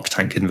Shark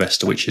Tank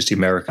investor, which is the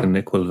American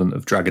equivalent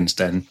of Dragon's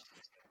Den.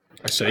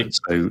 I see.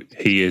 So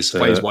he is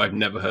Explains why I've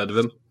never heard of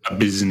him. a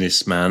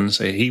businessman.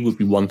 So he would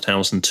be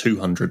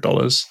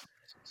 $1,200.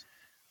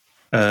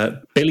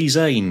 Billy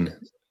Zane.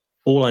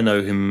 All I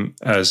know him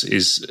as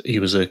is he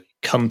was a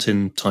cunt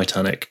in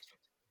Titanic.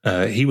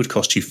 He would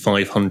cost you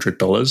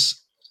 $500.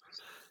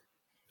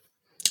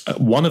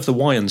 One of the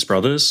Wayans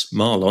brothers,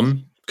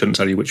 Marlon, couldn't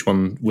tell you which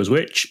one was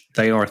which.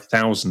 They are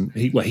 $1,000.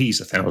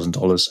 He's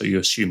 $1,000, so you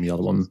assume the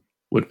other one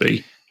would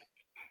be.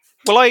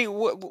 Will I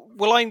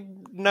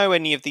know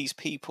any of these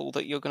people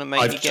that you're going to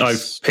make me I've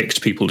guess?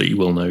 picked people that you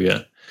will know,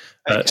 yeah.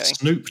 Okay.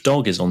 Snoop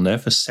Dogg is on there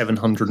for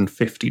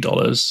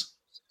 $750.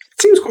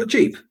 Seems quite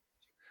cheap.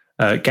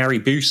 Gary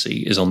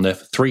Busey is on there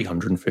for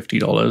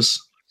 $350.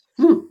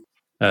 Hmm.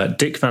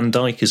 Dick Van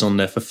Dyke is on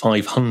there for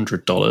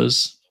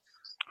 $500.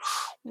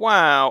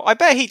 Wow, I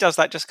bet he does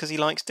that just because he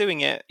likes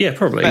doing it. Yeah,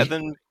 probably.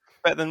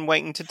 Better than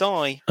waiting to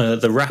die.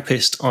 The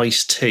Rappist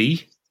Iced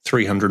Tea,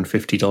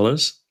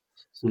 $350.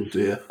 Oh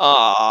dear.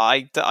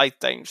 I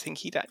don't think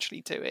he'd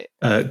actually do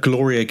it.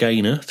 Gloria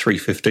Gaynor,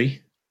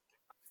 $350.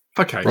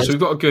 Okay, Right. so we've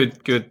got a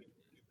good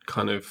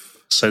kind of.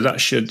 So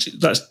that's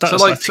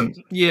So I think,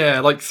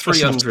 like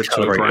 300 to a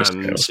calibrator grand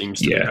scale.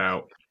 seems to be Yeah.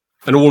 out.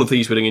 And all of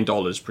these were in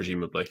dollars,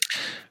 presumably.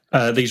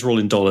 these are all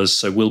in dollars,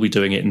 so we'll be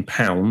doing it in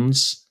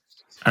pounds.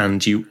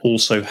 And you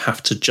also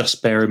have to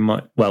just bear in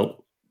mind.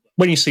 Well,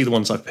 when you see the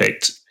ones I've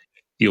picked,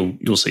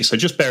 you'll see. So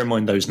just bear in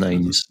mind those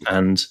names.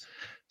 And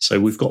so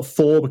we've got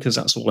 4 because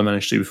that's all I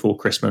managed to do before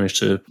Chris managed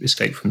to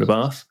escape from the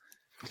bath.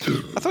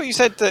 I thought you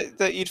said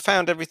that you'd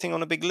found everything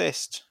on a big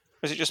list.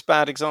 Or is it just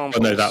bad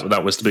examples? Oh, no,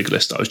 that was the big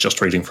list I was just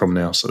reading from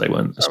now, so they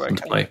weren't as fun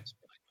to play.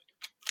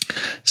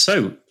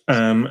 So,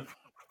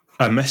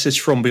 a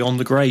message from beyond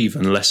the grave,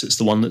 unless it's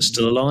the one that's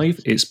still alive,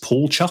 it's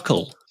Paul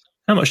Chuckle.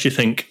 How much do you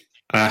think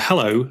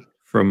hello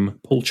from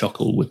Paul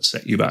Chuckle would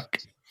set you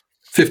back?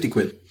 50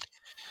 quid.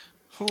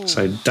 Ooh.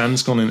 So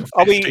Dan's gone in at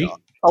 50.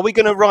 Are we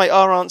going to write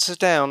our answers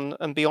down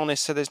and be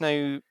honest so there's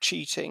no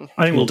cheating?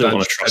 I think we'll do it on a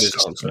Dan trust said his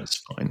system, answer. that's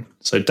fine.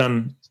 So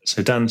Dan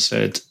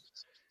said...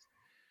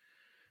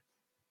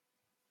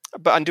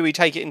 And do we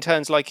take it in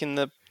turns like in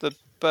the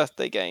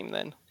birthday game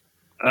then?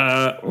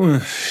 No,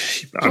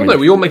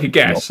 we all make a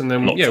guess, and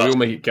then we all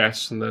make a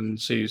guess, and then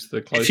see who's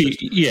the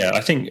closest.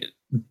 I think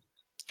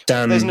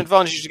Dan... There's an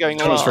advantage to going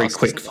Dan last. was very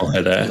quick isn't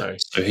fire there, No.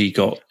 so he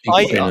got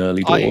in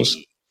early doors.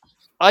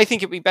 I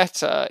think it'd be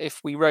better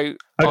if we wrote.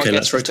 our Okay,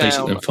 let's guesses rotate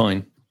down. it then,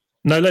 fine.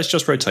 No, let's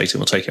just rotate it,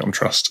 we'll take it on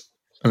trust.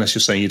 Unless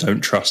you're saying you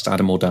don't trust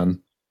Adam or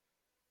Dan.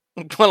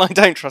 Well, I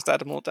don't trust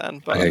Adam or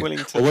Dan, but Okay. I'm willing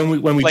to. Well,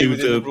 when we play do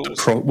within the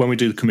rules. when we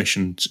do the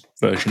commissioned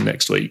version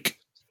next week,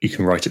 you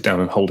can write it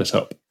down and hold it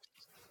up.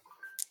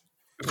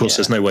 Of course,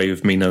 there's no way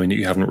of me knowing that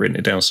you haven't written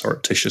it down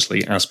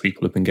surreptitiously, as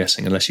people have been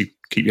guessing, unless you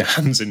keep your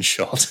hands in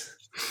shot.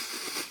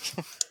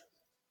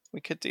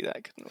 We could do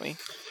that, couldn't we?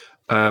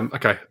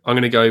 Okay, I'm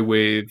going to go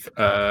with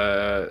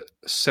 £75.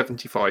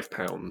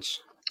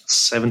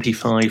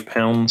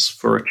 £75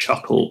 for a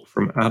chuckle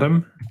from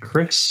Adam.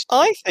 Chris?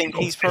 I think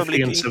Got he's 50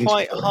 probably and in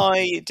quite 75.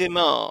 high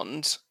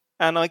demand,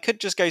 and I could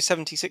just go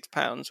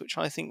 £76, which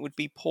I think would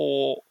be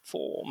poor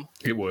form.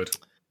 It would.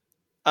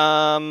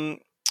 I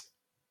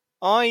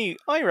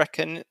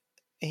reckon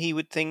he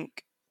would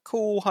think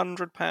cool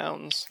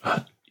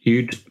 £100.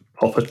 You'd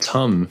pop a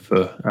ton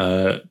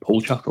for Paul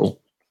Chuckle.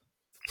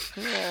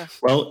 Yeah.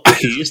 Well,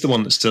 he is the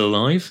one that's still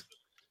alive.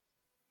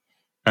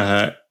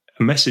 A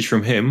message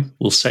from him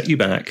will set you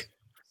back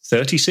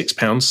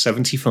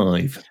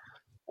 £36.75.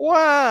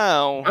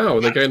 Wow. Oh,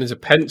 they're going into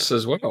pence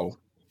as well.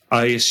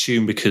 I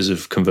assume because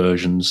of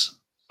conversions.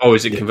 Oh,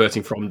 is it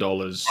converting from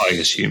dollars? I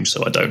assume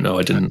so. I don't know.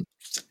 I didn't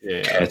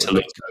care to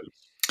look.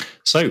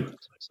 So,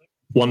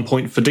 1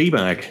 point for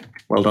D-Bag.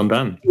 Well done,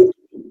 Dan.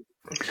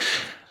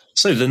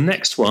 So the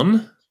next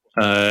one,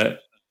 what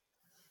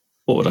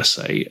would I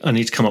say? I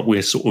need to come up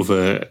with sort of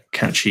a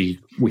catchy,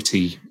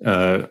 witty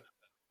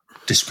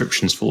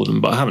descriptions for them,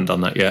 but I haven't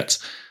done that yet.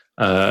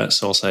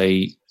 So I'll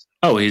say,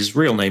 his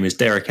real name is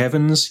Derek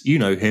Evans. You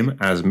know him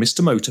as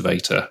Mr.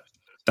 Motivator.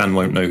 Dan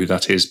won't know who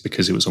that is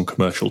because it was on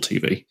commercial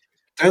TV.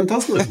 Dan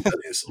does know who that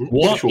is. I'm not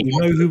What? sure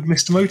You know who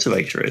Mr.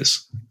 Motivator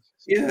is?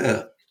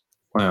 Yeah.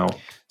 Wow.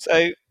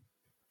 So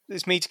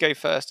it's me to go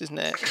first, isn't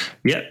it?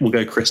 Yeah, we'll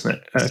go Chris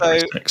next.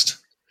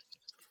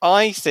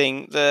 I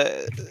think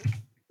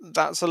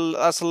that's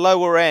a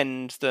lower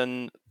end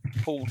than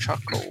Paul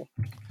Chuckle,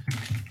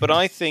 but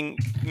I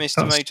think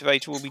Mr. That's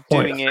Motivator will be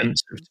quite doing it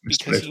offensive to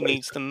Mr. because he Motivator.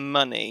 needs the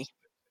money.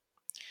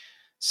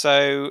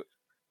 So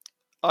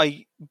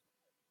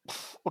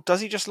or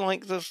does he just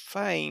like the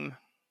fame?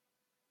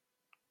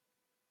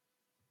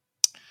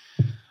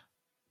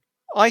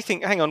 I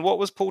think. Hang on, what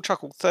was Paul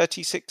Chuckle?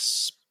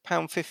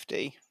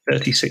 £36.50.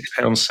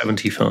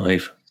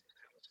 £36.75.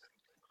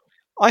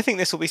 I think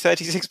this will be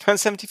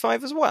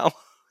 £36.75 as well.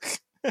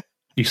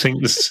 You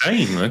think the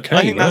same? Okay.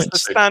 I think that's right. the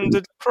So-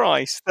 standard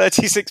price,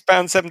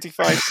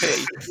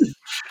 £36.75p.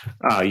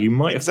 You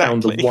might have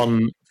found the Exactly.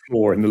 one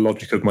flaw in the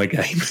logic of my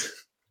game.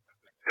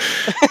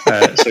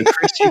 So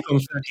Chris, you've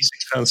gone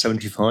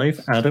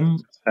 £36.75. Adam,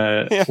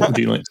 what would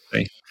you like to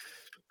say?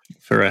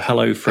 For a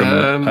hello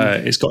from,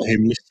 it's got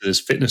him listed as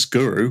fitness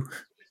guru.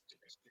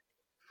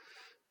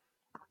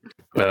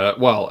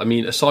 Well, I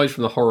mean, aside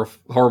from the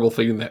horrible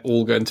thing, they're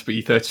all going to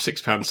be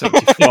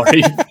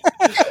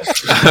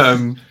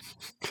 £36.75.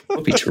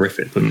 Would be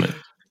terrific, wouldn't it?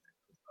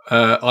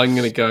 I'm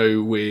going to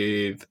go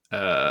with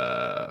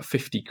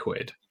 50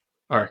 quid.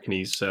 I reckon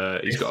he's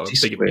got a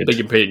 50 quid. big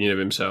opinion of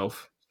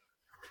himself.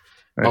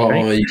 Okay. I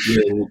will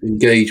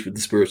engage with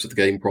the spirit of the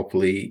game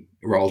properly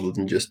rather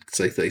than just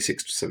say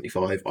 36 to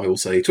 75. I will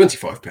say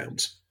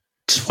 £25.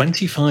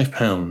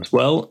 £25.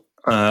 Well,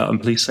 I'm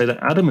pleased to say that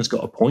Adam has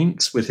got a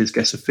point with his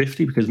guess of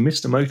 50 because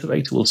Mr.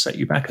 Motivator will set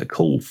you back a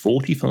cool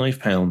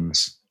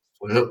 £45.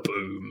 Well,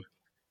 Boom.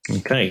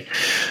 Okay.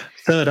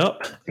 Third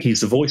up,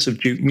 he's the voice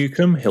of Duke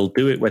Nukem. He'll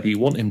do it whether you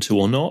want him to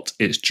or not.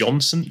 It's John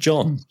St.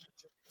 John.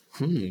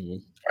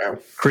 Wow.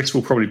 Chris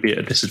will probably be at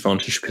a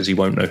disadvantage because he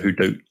won't know who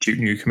Duke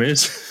Nukem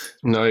is.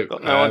 No,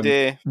 Got no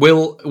idea.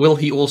 Will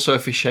he also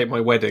officiate my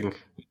wedding?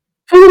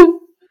 Is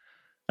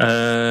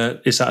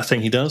that a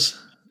thing he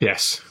does?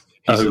 Yes,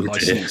 he's Oh, a dear.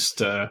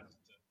 licensed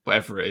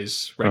whatever it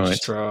is,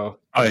 registrar.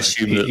 I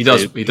assume he, that he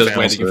does the wedding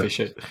vows are-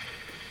 officiate.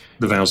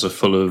 The vows are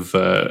full of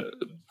threatening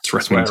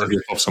to Swearing.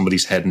 rip off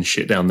somebody's head and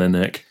shit down their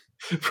neck.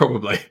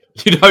 Probably,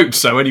 you'd hope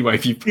so. Anyway,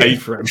 if you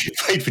paid for him. If you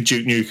paid for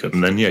Duke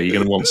Nukem, then yeah, you're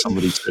going to want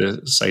somebody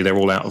to say they're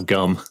all out of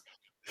gum.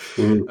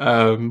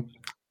 So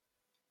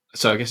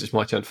I guess it's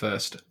my turn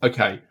first.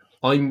 Okay,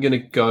 I'm going to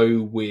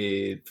go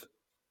with.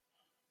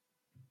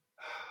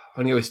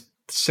 I'm going to go with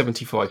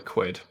 75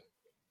 quid.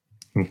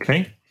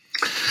 Okay.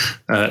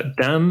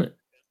 Dan,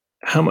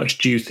 how much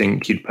do you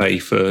think you'd pay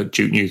for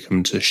Duke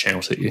Nukem to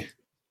shout at you?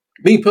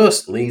 Me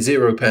personally,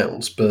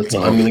 £0, but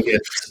I'm going to get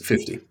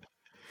 50.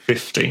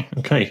 50.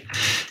 Okay.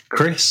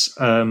 Chris,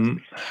 Hang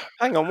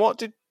on, what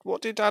did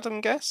Adam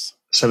guess?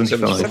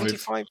 75.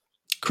 75.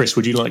 Chris,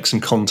 would you like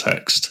some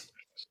context?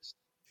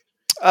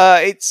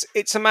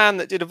 It's a man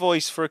that did a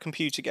voice for a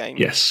computer game.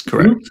 Yes,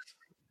 correct.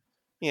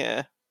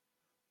 Yeah.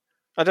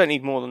 I don't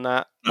need more than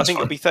that. That's I think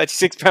fine. it'd be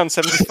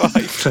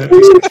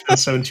 £36.75.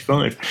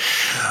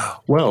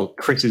 75. Well,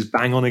 Chris is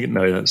bang on again.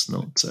 No, that's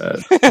not true.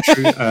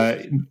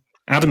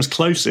 Adam's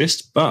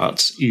closest,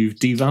 but you've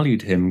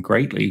devalued him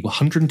greatly.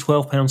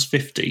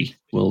 £112.50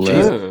 will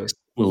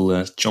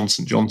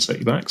Johnson set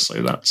you back.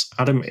 So that's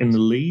Adam in the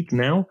lead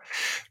now.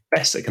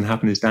 Best that can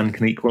happen is Dan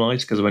can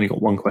equalise because I've only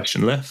got one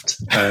question left.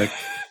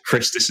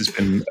 Chris, this has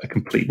been a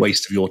complete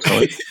waste of your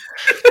time.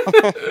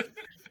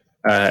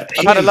 I've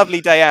had a lovely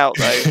day out,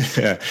 though.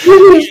 Yeah.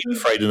 He's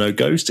afraid of no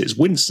ghost. It's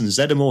Winston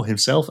Zeddemore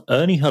himself,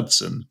 Ernie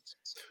Hudson.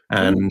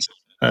 And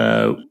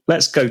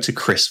let's go to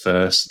Chris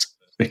first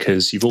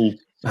because you've all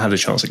had a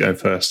chance at going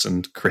first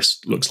and Chris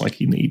looks like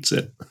he needs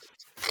it.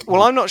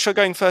 Well, I'm not sure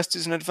going first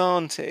is an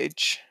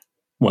advantage.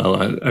 Well,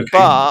 okay.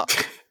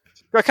 But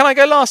can I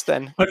go last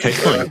then? Okay,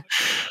 fine.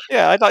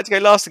 Yeah, I'd like to go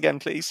last again,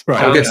 please.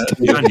 Right, I'll get-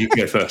 Dan, you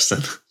can go first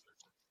then.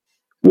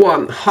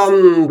 £100.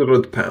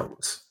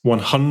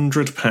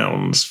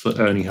 £100 for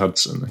Ernie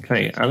Hudson.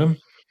 Okay, Adam?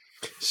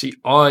 See,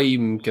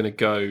 I'm going to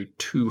go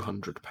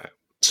 £200.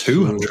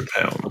 £200.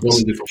 I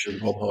wondered if I should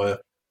have gone higher.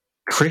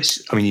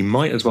 Chris, I mean, you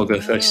might as well go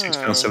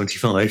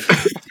 £36.75.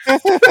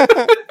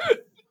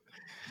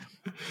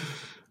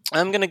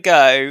 I'm going to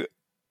go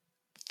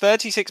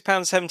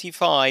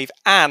 £36.75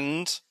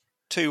 and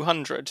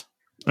 200.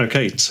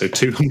 Okay, so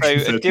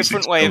 200. So a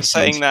different way of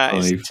saying that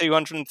is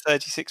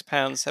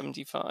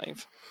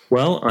 £236.75.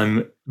 Well,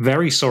 I'm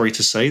very sorry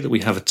to say that we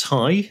have a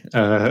tie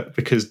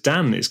because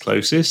Dan is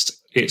closest.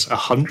 It's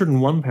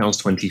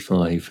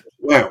 £101.25.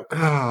 Wow.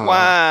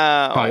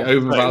 Wow. I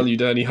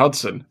overvalued Ernie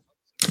Hudson.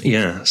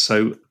 Yeah,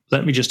 so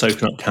let me just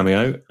open up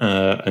Cameo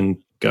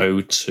and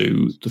go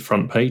to the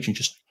front page and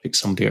just pick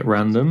somebody at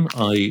random.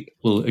 I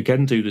will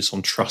again do this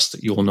on trust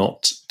that you're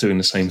not doing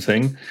the same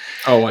thing.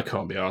 Oh, I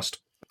can't be asked.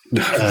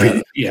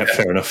 Yeah,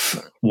 fair enough.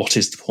 What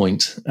is the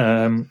point?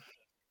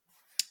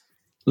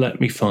 Let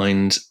me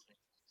find...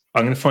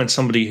 I'm going to find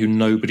somebody who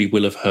nobody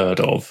will have heard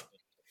of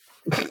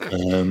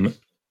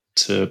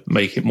to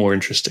make it more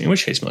interesting. In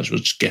which case, might as well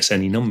just guess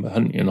any number,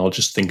 hadn't you? And I'll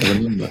just think of a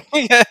number.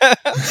 Yeah.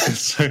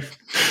 So,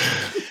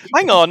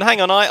 Hang on.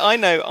 I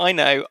know.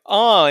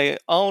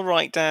 I'll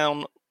write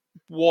down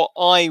what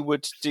I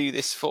would do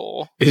this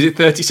for. Is it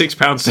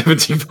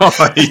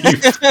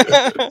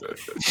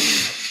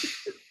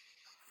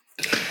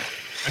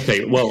 £36.75?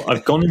 okay, well,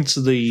 I've gone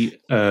into the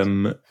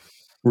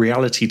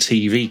reality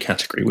TV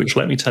category, which,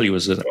 let me tell you,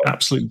 is an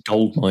absolute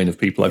goldmine of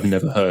people I've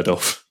never heard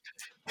of.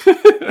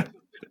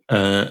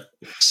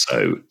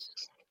 So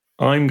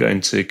I'm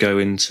going to go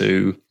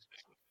into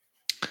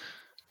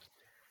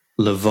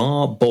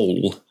LeVar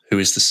Ball, who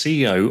is the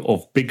CEO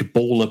of Big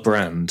Baller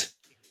Brand.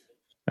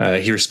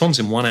 He responds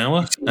in 1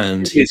 hour,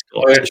 and he's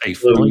got a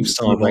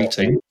 5-star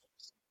rating.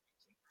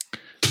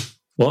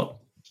 What?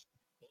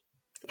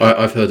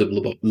 I've heard of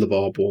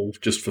LeVar Ball,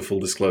 just for full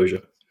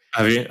disclosure.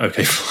 Have you?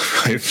 Okay,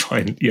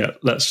 fine. Yeah,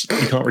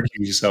 you can't recuse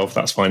yourself.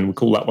 That's fine. We'll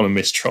call that one a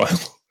mistrial.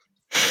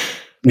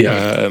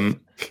 Yeah.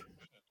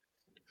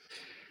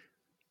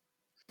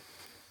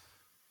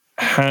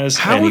 Has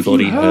How have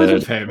anybody you heard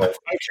of heard him? Okay,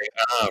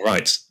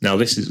 right. Now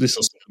this will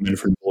come in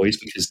from the boys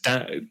because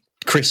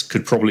Chris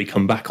could probably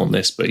come back on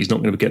this, but he's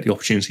not going to get the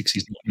opportunity because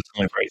he's not in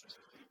the tiebreak.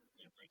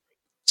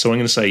 So I'm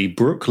going to say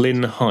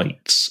Brooklyn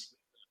Heights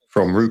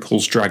from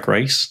RuPaul's Drag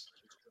Race,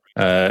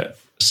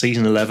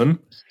 season 11.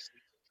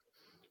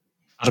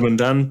 Adam and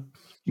Dan,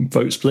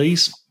 votes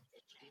please.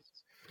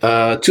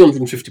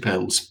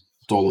 £250.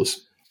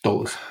 Dollars.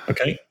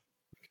 Okay.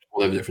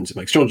 Whatever difference it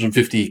makes.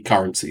 250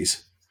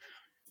 currencies.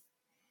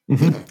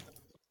 Well,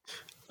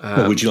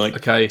 would you like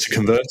okay. to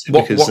convert it?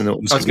 What, Because I then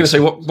was going to say,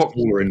 what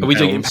smaller in are we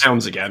doing in pounds.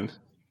 pounds again?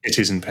 It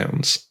is in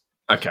pounds.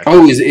 Okay.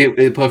 Oh, is it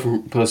a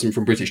person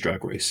from British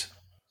Drag Race?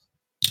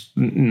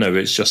 No,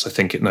 it's just I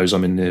think it knows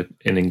I'm in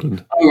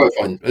England. Oh, right,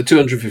 fine.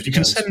 £250. You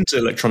can send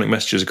electronic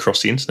messages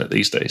across the internet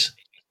these days.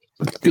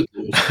 Good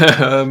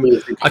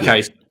Lord.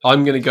 Okay,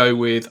 I'm going to go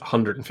with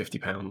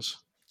 £150.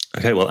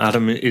 Okay, well,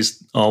 Adam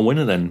is our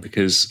winner then,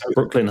 because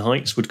Brooklyn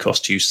Heights would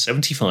cost you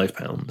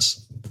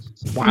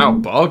 £75. Wow,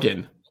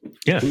 bargain.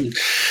 Yeah.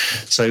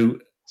 So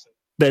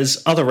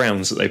there's other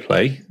rounds that they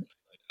play.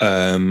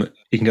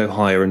 You can go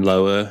higher and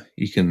lower.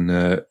 You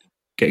can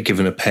get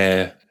given a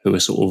pair who are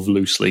sort of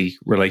loosely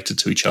related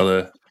to each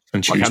other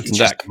and choose Ant which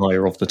and is Dec. the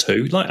higher of the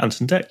two. Like Ant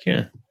and Dec,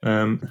 yeah.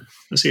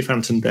 Let's see if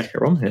Ant and Dec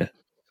are on here.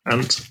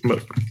 Ant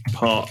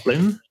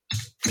McPartlin.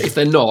 If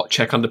they're not,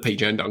 check under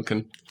PJ and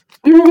Duncan.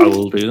 I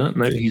will do that.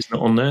 No, he's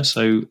not on there.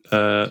 So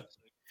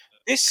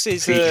This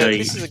is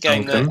PJ a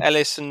game Duncan. that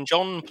Ellis and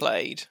John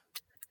played.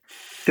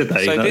 did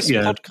they? So That- this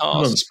yeah, that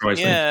podcast, doesn't surprise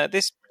me. yeah,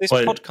 this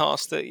Well-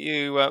 podcast that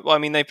you, well, I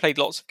mean, they played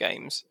lots of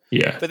games,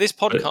 Yeah. but this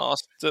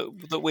podcast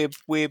that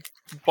we're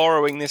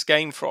borrowing this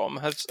game from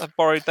have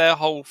borrowed their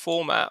whole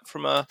format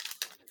from a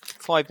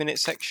 5-minute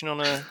section on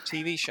a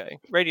TV show,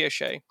 radio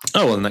show.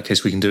 Oh, well, in that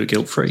case, we can do it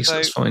guilt-free, so So-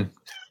 that's fine.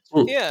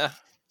 Yeah,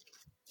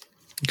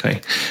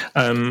 Okay.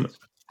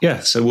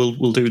 Yeah, so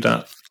we'll do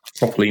that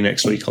properly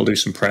next week. I'll do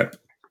some prep,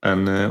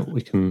 and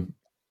we can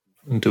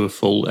do a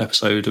full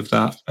episode of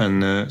that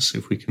and see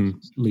if we can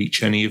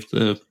leech any of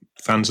the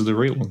fans of the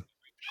real one.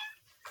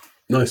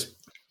 Nice.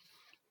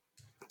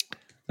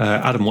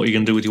 Adam, what are you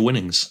going to do with your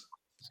winnings?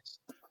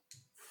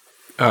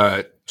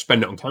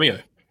 Spend it on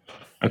Cameo.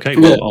 Okay,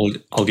 well,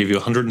 I'll give you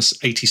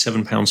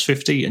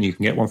 £187.50, and you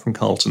can get one from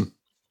Carlton.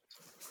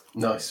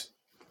 Nice.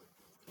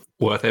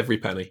 Worth every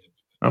penny.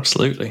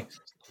 Absolutely.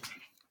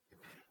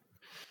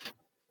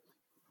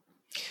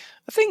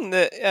 I think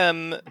that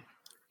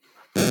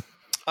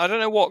I don't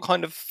know what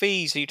kind of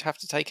fees you'd have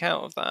to take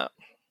out of that.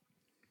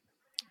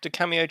 Do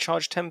Cameo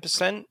charge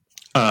 10%?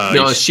 I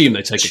assume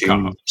they take a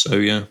cut. So,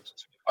 yeah.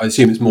 I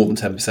assume it's more than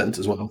 10%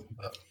 as well.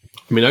 But,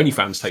 I mean,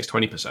 OnlyFans takes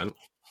 20%.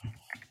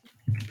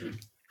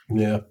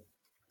 yeah.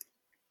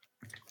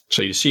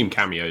 So you assume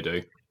Cameo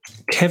do.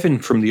 Kevin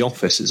from The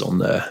Office is on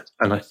there,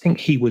 and I think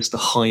he was the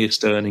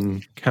highest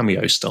earning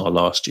Cameo star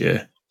last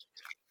year.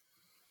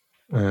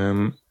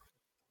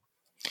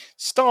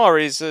 Star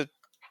is a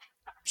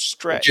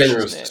stretch,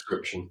 Generous isn't it?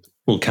 description.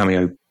 Well,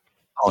 Cameo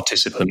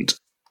participant.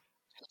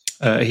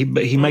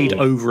 He made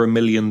over $1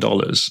 million.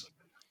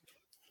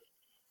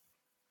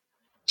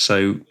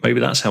 So maybe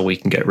that's how we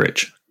can get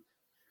rich.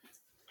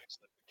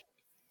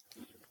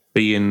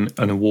 Be in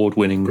an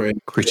award-winning,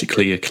 Great.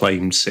 critically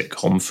acclaimed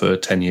sitcom for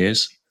 10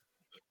 years.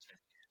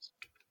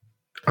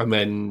 And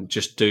then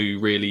just do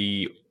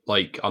really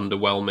like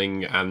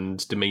underwhelming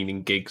and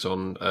demeaning gigs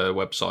on a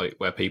website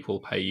where people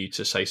pay you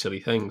to say silly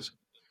things.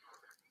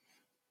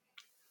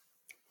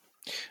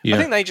 Yeah. I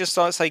think they just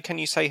say, "Can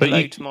you say But hello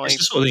you- to my it's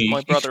the sort of thing my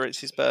you- brother? It's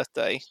his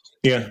birthday."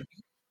 Yeah.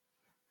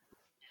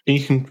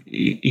 You can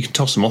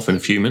toss them off in a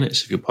few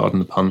minutes if you'll pardon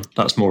the pun.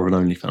 That's more of an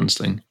OnlyFans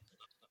thing.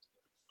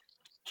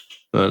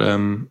 But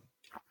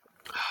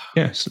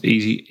yeah, it's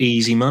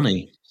easy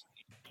money.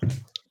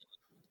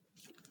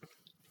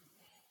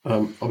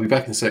 I'll be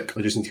back in a sec.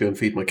 I just need to go and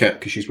feed my cat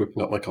because she's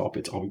ripping up my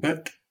carpet. I'll be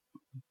back.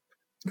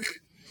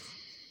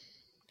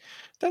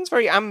 Dan's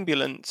very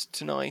ambulant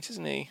tonight,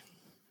 isn't he?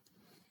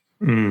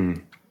 I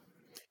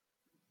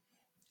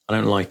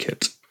don't like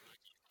it.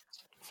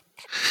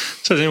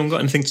 So has anyone got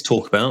anything to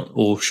talk about,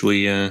 or should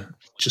we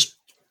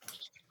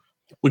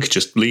we could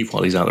just leave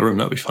while he's out of the room?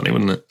 That'd be funny,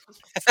 wouldn't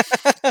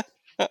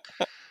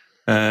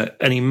it?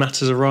 Any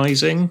matters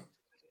arising?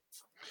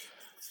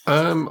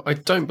 I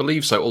don't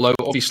believe so. Although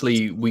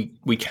obviously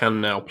we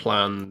can now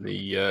plan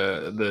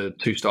the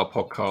 2-Star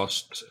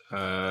Podcast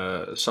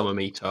summer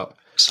meetup.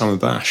 Summer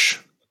bash.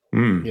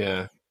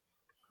 Yeah.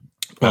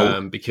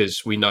 Well-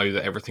 Because we know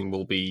that everything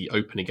will be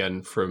open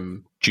again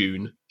from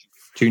June.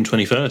 June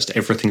 21st.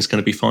 Everything's going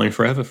to be fine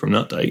forever from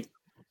that date.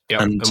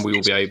 Yeah, And and we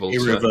will be able to.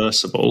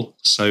 Irreversible,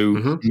 so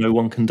Mhm. no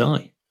one can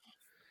die.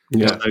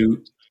 Yeah. So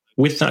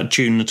with that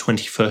June the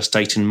 21st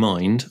date in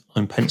mind,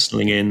 I'm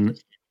penciling in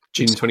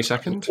June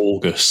 22nd.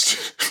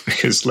 August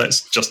because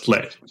let's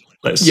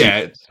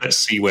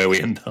see where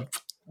we end up.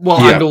 Well,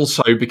 Yeah. and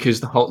also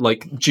because the whole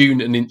June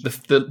and in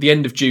the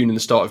end of June and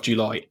the start of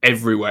July,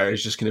 everywhere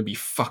is just going to be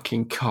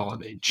fucking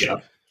carnage.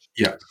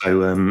 Yeah.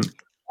 So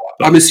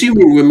I'm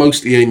assuming we're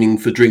mostly aiming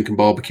for drink and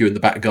barbecue in the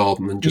back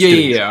garden and just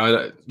doing- You're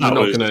that not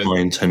was going to. my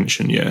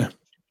intention. Yeah,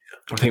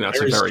 I think that's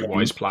There a is, very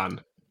wise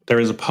plan. there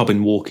is a pub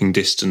in walking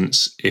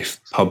distance. If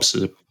pubs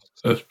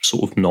are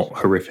sort of not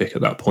horrific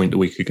at that point, that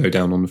we could go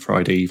down on the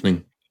Friday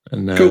evening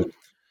and Cool.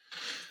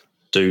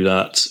 do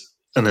that,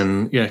 and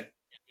then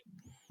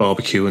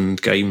barbecue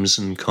and games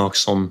and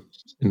Carcassonne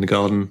in the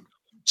garden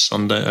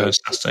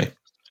Saturday.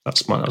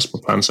 That's my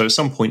plan. So at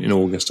some point in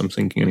August, I'm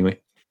thinking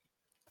anyway.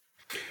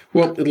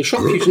 Well, it'll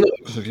shock you to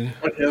know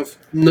I have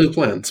no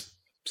plans.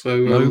 So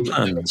No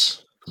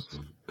plans.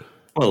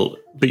 Well,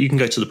 but you can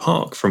go to the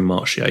park from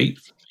March the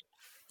 8th.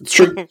 It's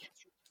true.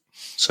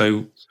 So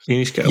you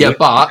need to get Yeah, away.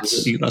 but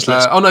That's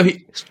less.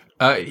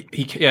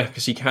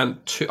 because he can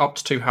up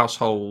to 2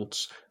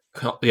 households.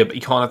 Yeah, but he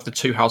can't have the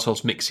 2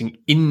 households mixing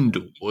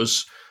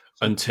indoors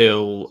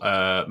until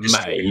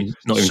May.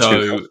 Not even So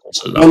 2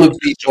 households at that One of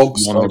point. the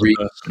dogs One I other read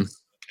person.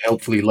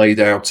 helpfully laid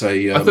out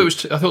a. I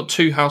thought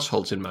 2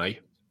 households in May.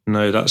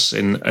 No, that's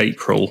in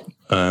April.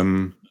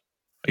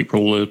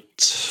 April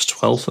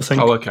 12th, I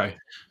think. Oh, okay.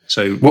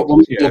 So What one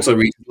of the Yeah. dogs I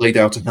read laid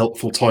out a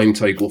helpful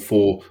timetable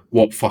for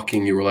what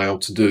fucking you're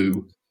allowed to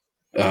do.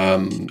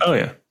 oh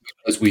yeah.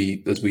 As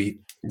we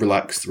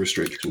relax the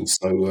restrictions.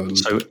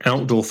 So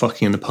outdoor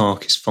fucking in the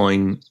park is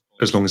fine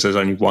as long as there's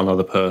only one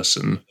other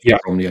person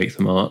from the 8th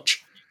of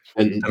March.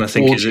 And I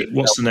think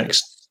what's the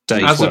next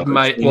day? As of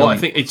May, well, I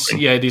think it's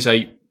it is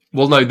 8.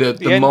 Well, no, the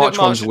end March of March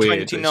one's the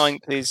weird.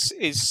 29th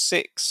is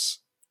 6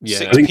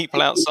 Yeah.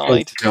 people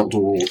outside.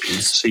 outdoor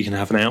orgies. So you can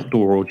have an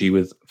outdoor orgy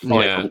with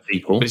 5 Yeah. other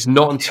people. But it's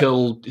not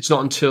until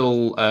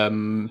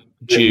In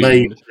June.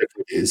 May, whatever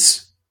it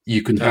is,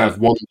 you can have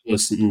one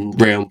person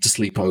round to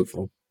sleep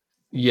over.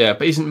 Yeah,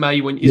 but isn't May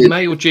is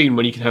May or June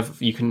when you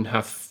can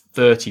have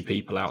 30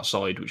 people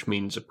outside, which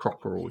means a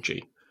proper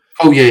orgy.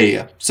 Oh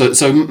yeah.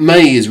 So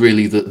May is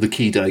really the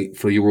key date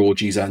for your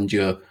orgies and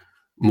your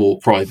more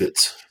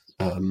private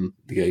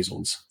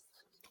liaisons.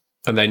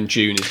 And then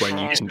June is when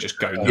you can just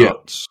go Yeah.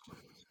 nuts.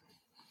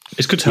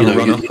 It's good to have a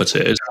run up at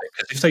it, isn't it?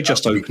 'Cause if they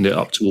just opened it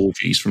up to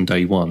orgies from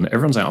day one,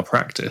 everyone's out of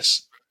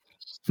practice.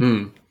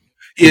 You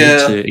need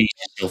to ease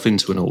yourself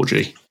into an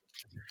orgy.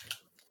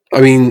 I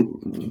mean,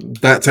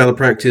 that's out of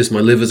practice. My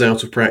liver's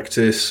out of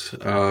practice.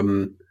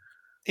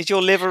 Is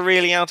your liver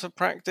really out of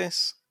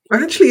practice?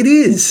 Actually, it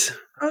is.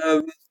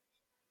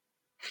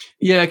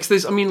 Yeah,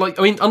 because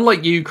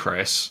unlike you,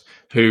 Chris,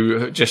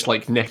 who just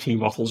like necking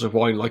bottles of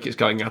wine like it's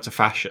going out of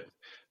fashion.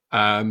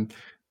 The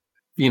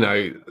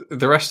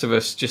rest of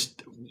us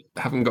just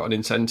haven't got an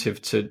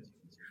incentive to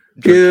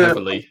drink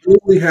heavily. We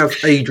only have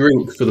a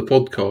drink for the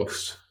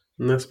podcast,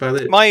 and that's about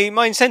it.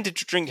 My incentive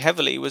to drink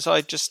heavily was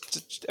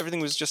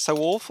everything was just so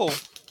awful,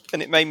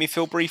 and it made me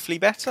feel briefly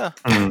better.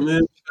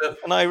 And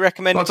I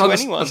recommend it to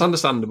anyone. That's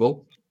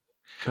understandable.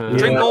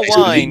 Drink more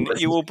wine,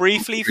 you will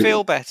briefly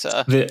feel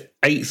better. The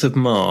 8th of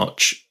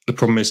March, the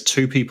problem is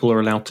 2 people are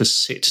allowed to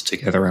sit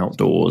together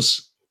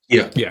outdoors.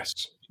 Yeah.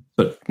 Yes.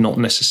 But not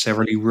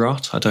necessarily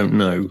rut. I don't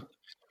know.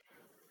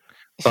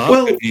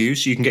 But good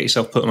news, you can get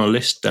yourself put on a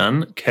list,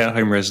 Dan. Care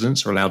home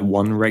residents are allowed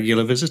 1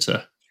 regular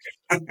visitor.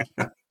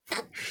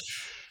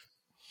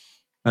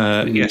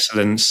 So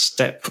then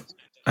step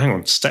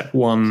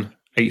 1,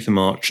 8th of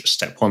March,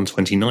 step 1,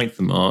 29th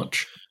of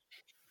March.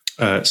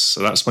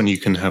 So that's when you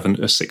can have a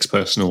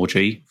 6-person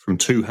orgy from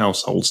 2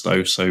 households,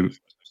 though. So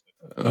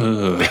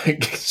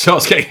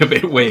starts getting a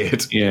bit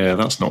weird. Yeah,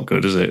 that's not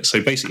good, is it?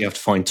 So basically, you have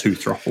to find 2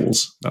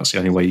 throuples. That's the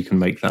only way you can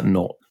make that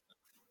not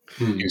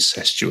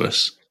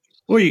incestuous.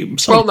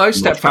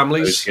 Step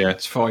families. Yeah,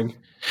 it's fine.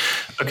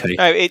 Okay.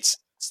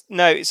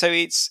 So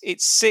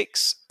it's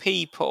 6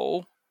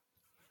 people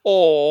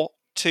or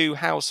 2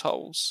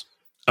 households.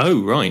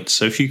 Oh, right.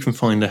 So if you can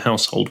find a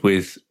household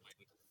with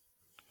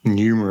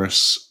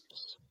numerous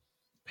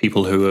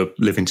people who are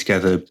living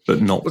together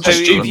but not you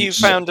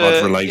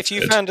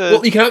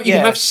can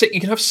have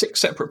 6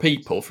 separate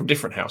people from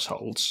different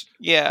households.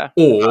 Yeah.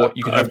 Or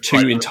you can have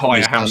 2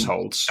 entire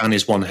households. Dan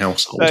is 1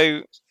 household.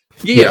 So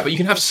but you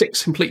can have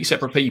 6 completely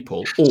separate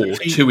people or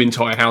 2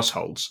 entire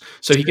households.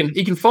 So he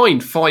can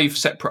find 5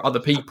 separate other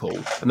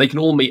people and they can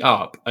all meet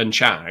up and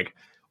shag,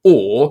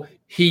 or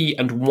he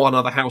and 1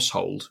 other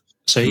household.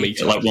 So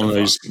like one of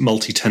those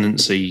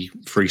multi-tenancy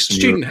threesome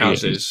student European,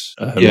 houses.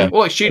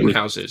 Like student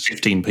houses.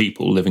 15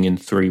 people living in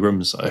 3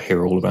 rooms that I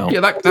hear all about. Yeah,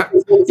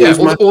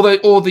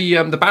 or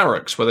the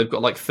barracks where they've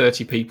got like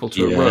 30 people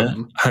to a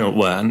room. Hang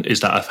on,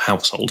 is that a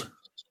household?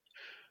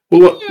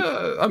 Well,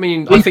 I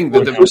mean, I think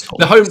that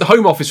the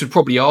home office would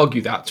probably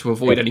argue that to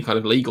avoid any kind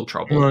of legal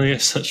trouble. Well,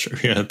 yes, that's true.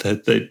 Yeah,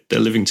 they're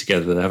living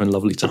together. They're having a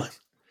lovely time.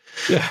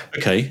 Yeah.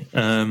 Okay.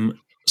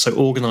 So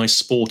organised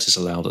sport is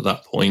allowed at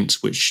that point,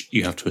 which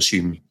you have to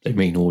assume they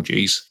mean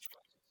orgies.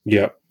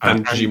 Yeah.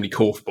 And presumably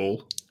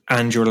korfball.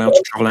 And you're allowed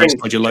to travel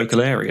outside your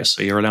local area,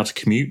 so you're allowed to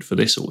commute for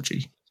this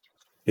orgy.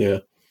 Yeah.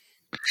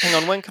 Hang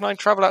on, when can I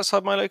travel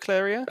outside my local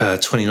area?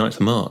 29th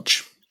of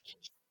March.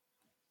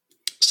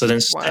 So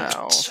then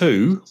step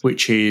 2,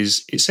 which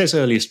is, it says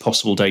earliest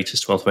possible date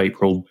is 12th of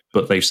April,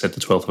 but they've said the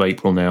 12th of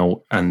April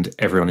now, and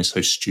everyone is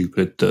so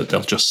stupid that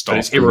they'll just start.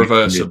 It's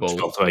irreversible.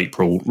 12th of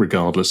April,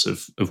 regardless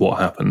of what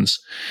happens.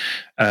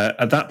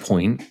 At that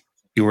point,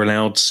 you're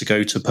allowed to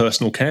go to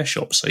personal care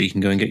shops, so you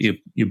can go and get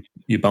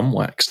your bum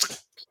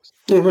waxed.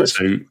 Oh, nice.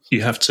 So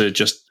you have to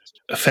just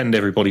offend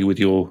everybody with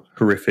your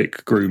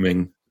horrific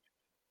grooming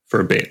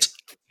for a bit.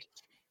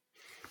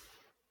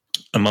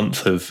 A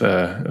month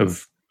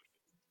of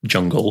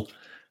jungle,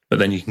 but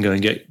then you can go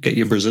and get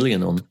your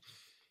Brazilian on.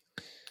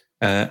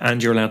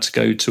 And you're allowed to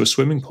go to a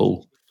swimming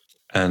pool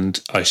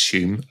and, I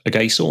assume, a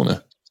gay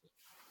sauna.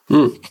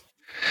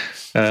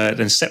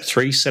 Then step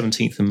 3,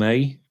 17th of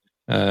May,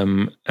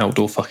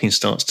 outdoor fucking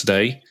starts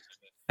today.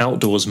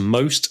 Outdoors,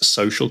 most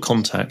social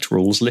contact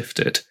rules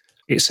lifted.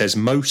 It says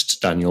most,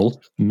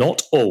 Daniel,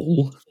 not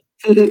all.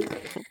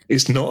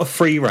 It's not a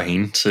free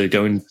rein to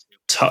go and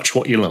touch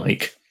what you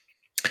like.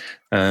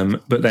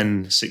 But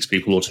then 6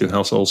 people or 2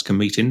 households can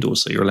meet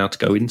indoors, so you're allowed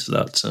to go into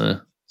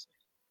that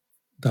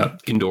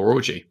Indoor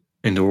orgy.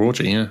 indoor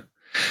orgy, yeah.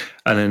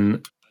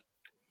 And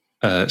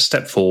then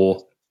step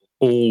 4,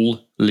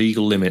 all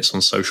legal limits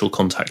on social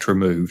contact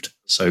removed.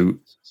 So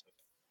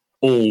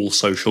all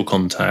social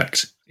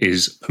contact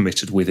is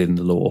permitted within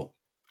the law.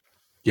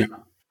 Yeah.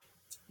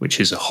 Which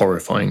is a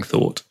horrifying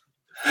thought.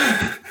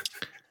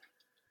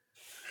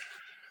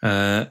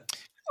 I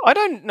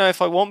don't know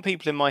if I want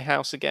people in my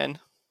house again.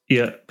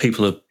 Yeah,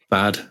 people are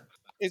bad.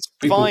 It's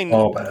People fine.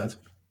 are bad.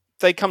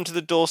 They come to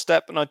the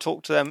doorstep and I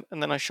talk to them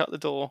and then I shut the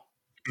door.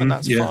 And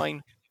that's yeah.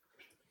 fine.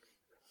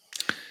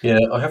 Yeah,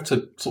 I have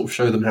to sort of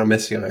show them how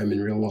messy I am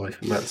in real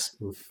life, and that's...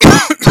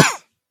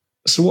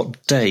 So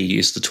what day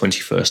is the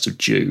 21st of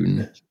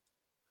June?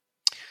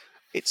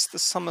 It's the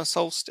summer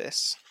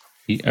solstice.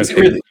 Is it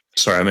really?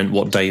 Sorry, I meant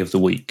what day of the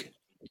week?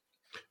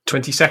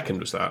 22nd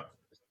was that?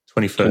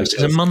 21st.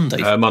 It's a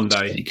Monday.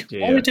 Monday.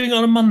 Why are we doing it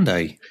on a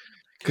Monday?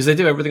 Because they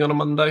do everything on a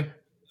Monday.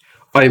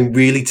 I'm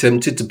really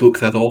tempted to book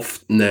that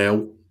off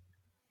now.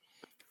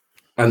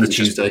 And the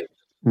Tuesday.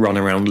 Run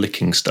around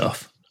licking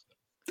stuff.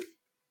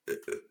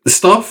 The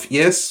stuff,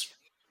 yes.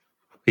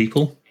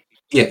 People?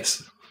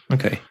 Yes.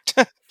 Okay.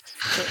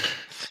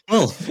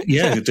 Well,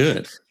 yeah, do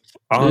it.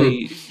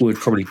 I would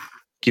probably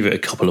give it a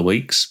couple of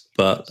weeks,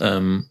 but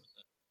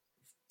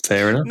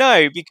fair enough.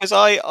 No, because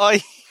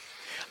I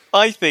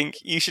think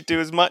you should do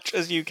as much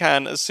as you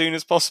can as soon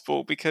as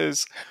possible,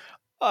 because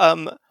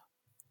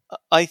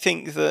I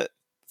think that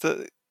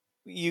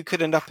you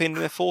could end up in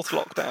a 4th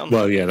lockdown.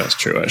 Well, yeah, that's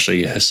true,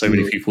 actually. Yeah, so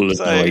many people have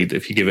died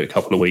if you give it a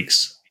couple of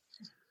weeks.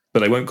 But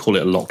they won't call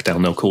it a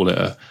lockdown. They'll call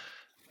it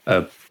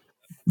a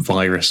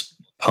virus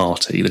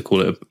party. They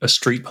call it a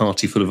street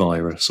party for the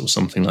virus or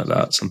something like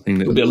that. Something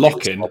that would be a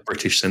lock-in.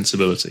 British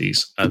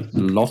sensibilities. A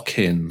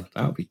lock-in.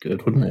 That would be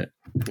good, wouldn't it?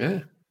 Yeah.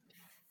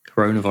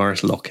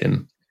 Coronavirus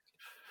lock-in.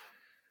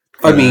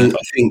 I mean,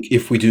 I think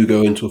if we do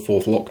go into a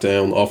 4th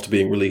lockdown after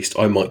being released,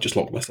 I might just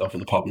lock myself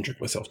in the pub and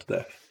drink myself to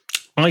death.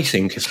 I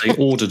think if they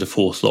ordered a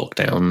 4th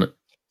lockdown,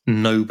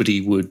 nobody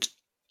would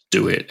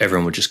do it.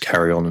 Everyone would just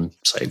carry on and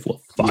say,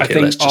 "Well, fuck it,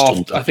 let's just all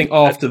do it." I think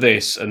after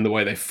this and the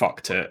way they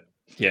fucked it,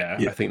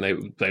 I think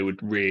they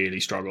would really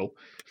struggle.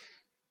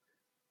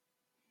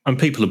 And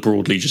people are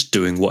broadly just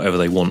doing whatever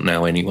they want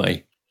now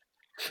anyway.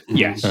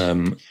 Yes.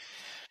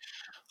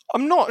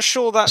 I'm not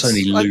sure that's... It's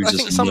only losers I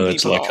think and some nerds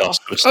people like are. us.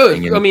 Who are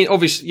staying in. I mean,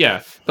 obviously,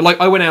 yeah. But like,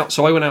 I went out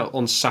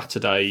on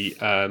Saturday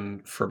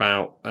for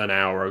about an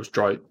hour. I was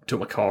took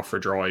my car for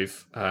a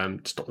drive to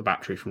stop the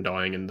battery from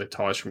dying and the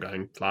tyres from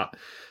going flat.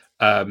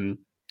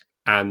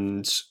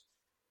 And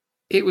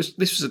it was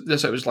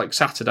like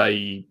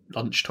Saturday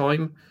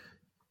lunchtime,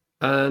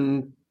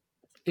 and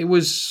it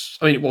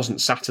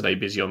wasn't Saturday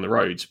busy on the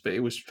roads, but it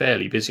was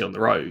fairly busy on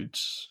the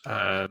roads.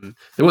 There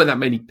weren't that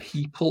many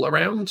people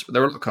around, but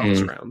there were a lot of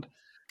cars around.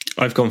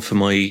 I've gone for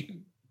my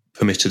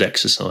permitted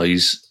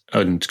exercise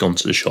and gone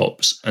to the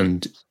shops,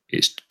 and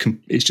it's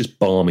just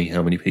balmy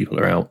how many people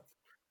are out.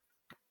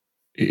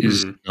 It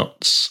is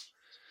nuts.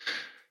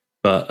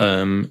 But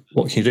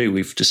what can you do?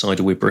 We've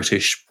decided we're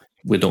British.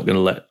 We're not going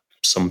to let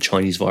some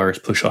Chinese virus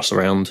push us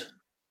around.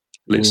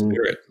 Let's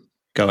do it.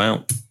 Go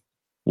out.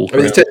 Walk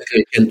around. It's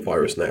technically a Kent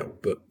virus now,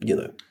 but, you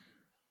know.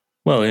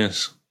 Well,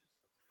 yes.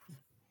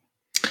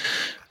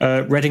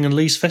 Reading and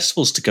Leeds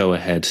festivals to go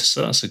ahead.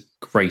 So that's a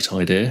great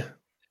idea.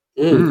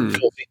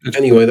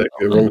 Anyway, that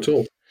could go wrong at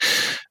all.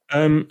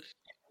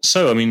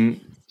 So, I mean,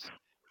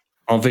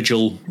 our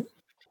vigil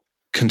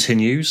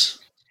continues.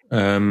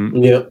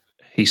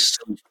 He's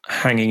still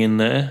hanging in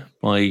there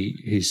by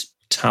his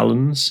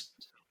talons.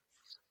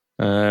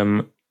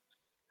 Ali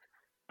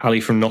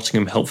from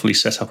Nottingham helpfully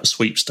set up a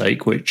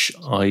sweepstake, which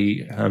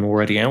I am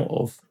already out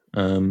of.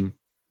 Can't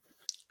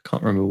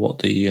remember what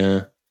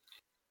the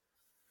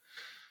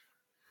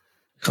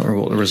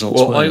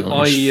results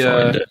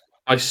were.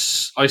 I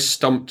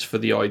stumped for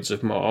the Ides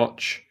of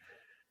March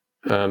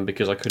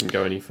because I couldn't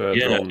go any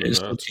further on than it's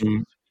that.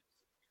 looking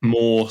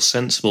more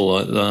sensible.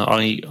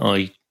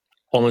 I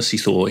honestly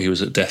thought he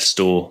was at death's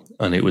door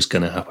and it was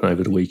going to happen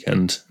over the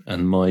weekend.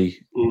 And my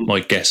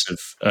guess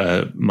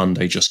of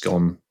Monday just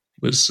gone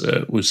was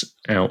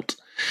out.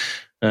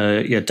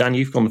 Dan,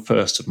 you've gone the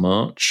 1st of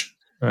March,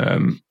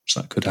 so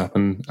that could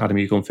happen. Adam,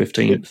 you've gone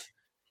 15th.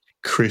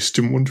 Chris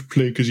didn't want to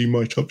play because he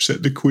might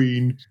upset the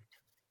Queen.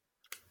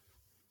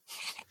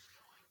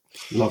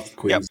 Love the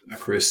Queen,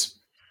 Chris.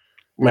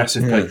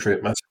 Massive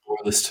patriot, massive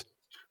royalist.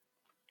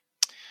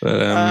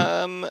 But,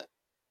 I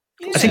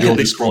think at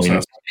this point,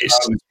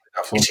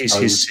 it is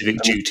his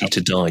civic duty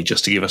to die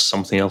just to give us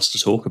something else to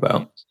talk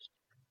about.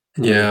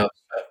 Yeah.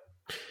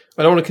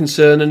 I don't want to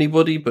concern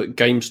anybody, but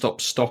GameStop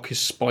stock is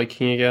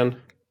spiking again.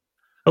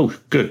 Oh,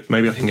 good.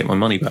 Maybe I can get my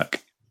money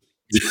back.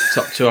 It's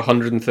up to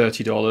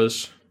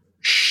 $130.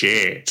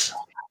 Shit.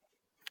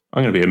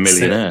 I'm going to be a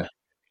millionaire.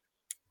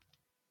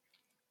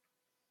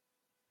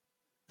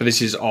 But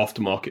this is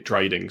aftermarket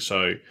trading,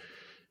 so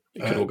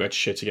it could all go to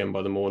shit again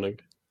by the morning.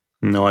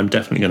 No, I'm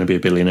definitely going to be a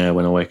billionaire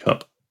when I wake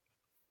up.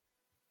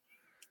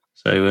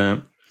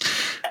 So,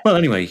 Well,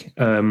 anyway,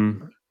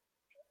 it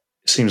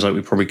seems like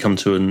we've probably come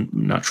to a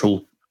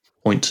natural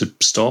point to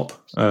stop.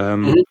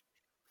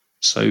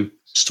 So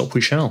stop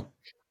we shall.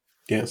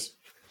 Yes.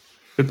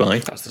 Goodbye.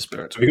 That's the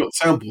spirit. Have you got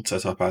the soundboard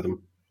set up,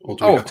 Adam? Or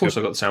do we Oh, have of course to-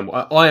 I've got the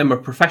soundboard. I am a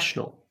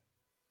professional.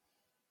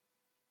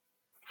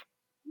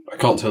 I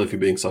can't tell if you're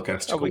being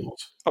sarcastic or not.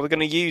 Are we going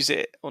to use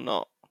it or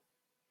not?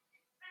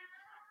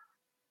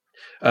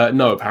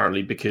 No,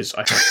 apparently, because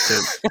I have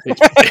to.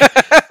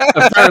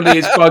 Apparently,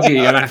 it's buggy,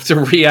 and I have to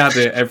re-add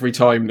it every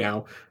time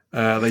now.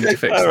 They need to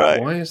fix All that.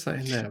 right. Why is that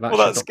in there? Well,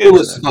 that's should good. not All be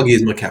that's there. buggy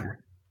is my camera.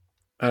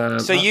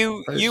 So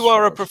you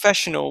are a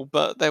professional,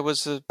 but there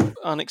was an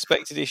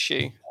unexpected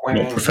issue.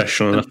 Not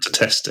professional enough to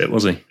test it,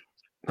 was he?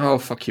 Oh,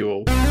 fuck you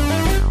all.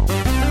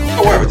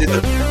 Oh, whatever did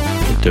that.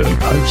 We'll do it in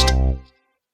post.